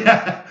back.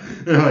 Yeah.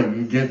 They're like,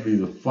 you get me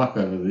the fuck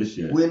out of this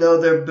shit. We know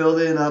they're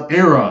building up.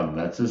 Euron,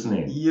 that's his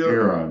name.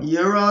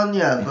 Euron,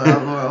 yeah.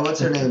 But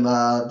what's her name?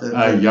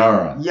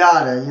 Yara.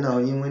 Yara,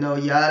 we know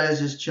Yara is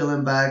just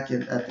chilling back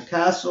at the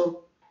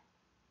castle.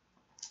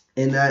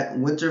 In that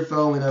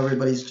Winterfell, we know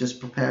everybody's just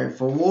preparing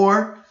for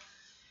war.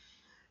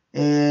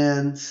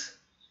 And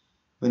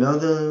we know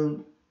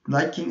the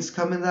Night King's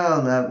coming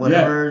down at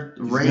whatever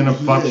rate he's gonna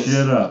fuck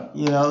shit up.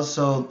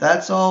 So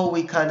that's all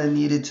we kind of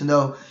needed to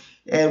know.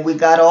 And we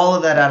got all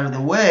of that out of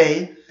the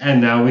way. And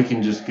now we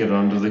can just get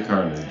on to the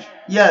carnage.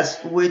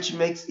 Yes, which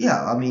makes,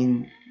 I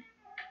mean,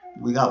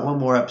 we got one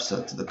more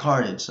episode to the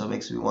carnage, so it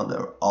makes me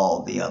wonder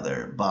all the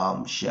other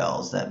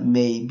bombshells that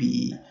may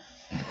be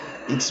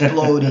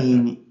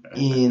exploding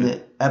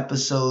in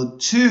episode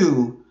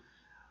 2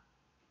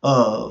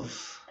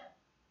 of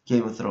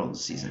Game of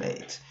Thrones season 8.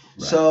 Right.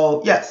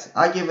 So, yes,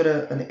 I give it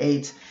an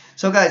 8.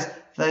 So, guys,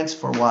 thanks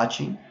for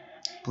watching.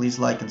 Please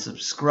like and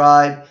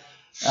subscribe.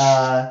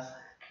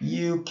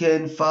 You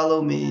can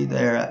follow me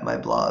there at my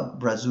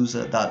blog,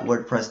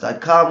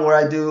 brazuza.wordpress.com, where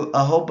I do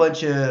a whole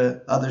bunch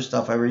of other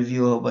stuff. I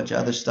review a whole bunch of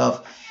other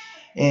stuff.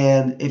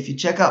 And if you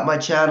check out my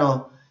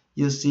channel,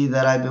 you'll see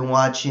that I've been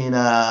watching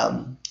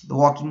The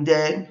Walking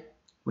Dead,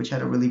 which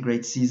had a really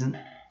great season,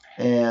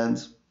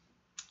 and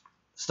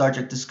Star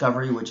Trek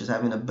Discovery, which is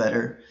having a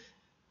better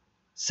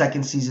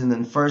second season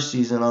than first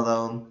season,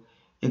 although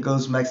it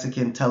goes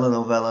Mexican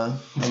telenovela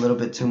a little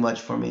bit too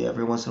much for me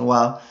every once in a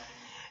while.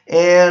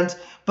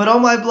 But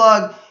on my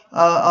blog,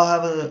 I'll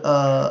have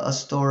a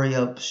story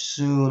up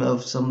soon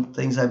of some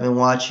things I've been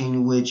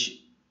watching, which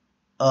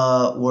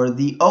were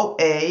the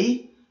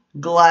OA,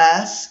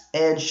 Glass,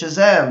 and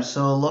Shazam.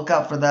 So look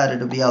out for that.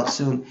 It'll be out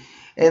soon.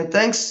 And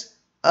thanks,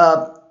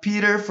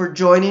 Peter, for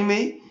joining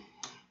me.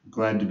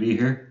 Glad to be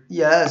here.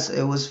 Yes,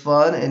 it was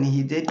fun, and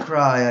he did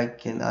cry. I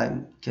can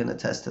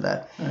attest to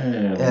that.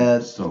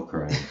 I'm still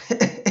crying.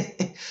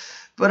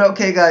 But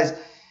okay, guys.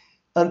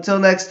 Until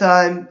next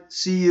time,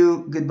 see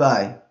you.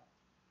 Goodbye.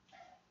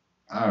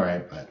 All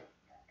right, bud.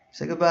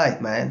 Say goodbye,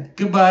 man.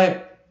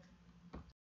 Goodbye.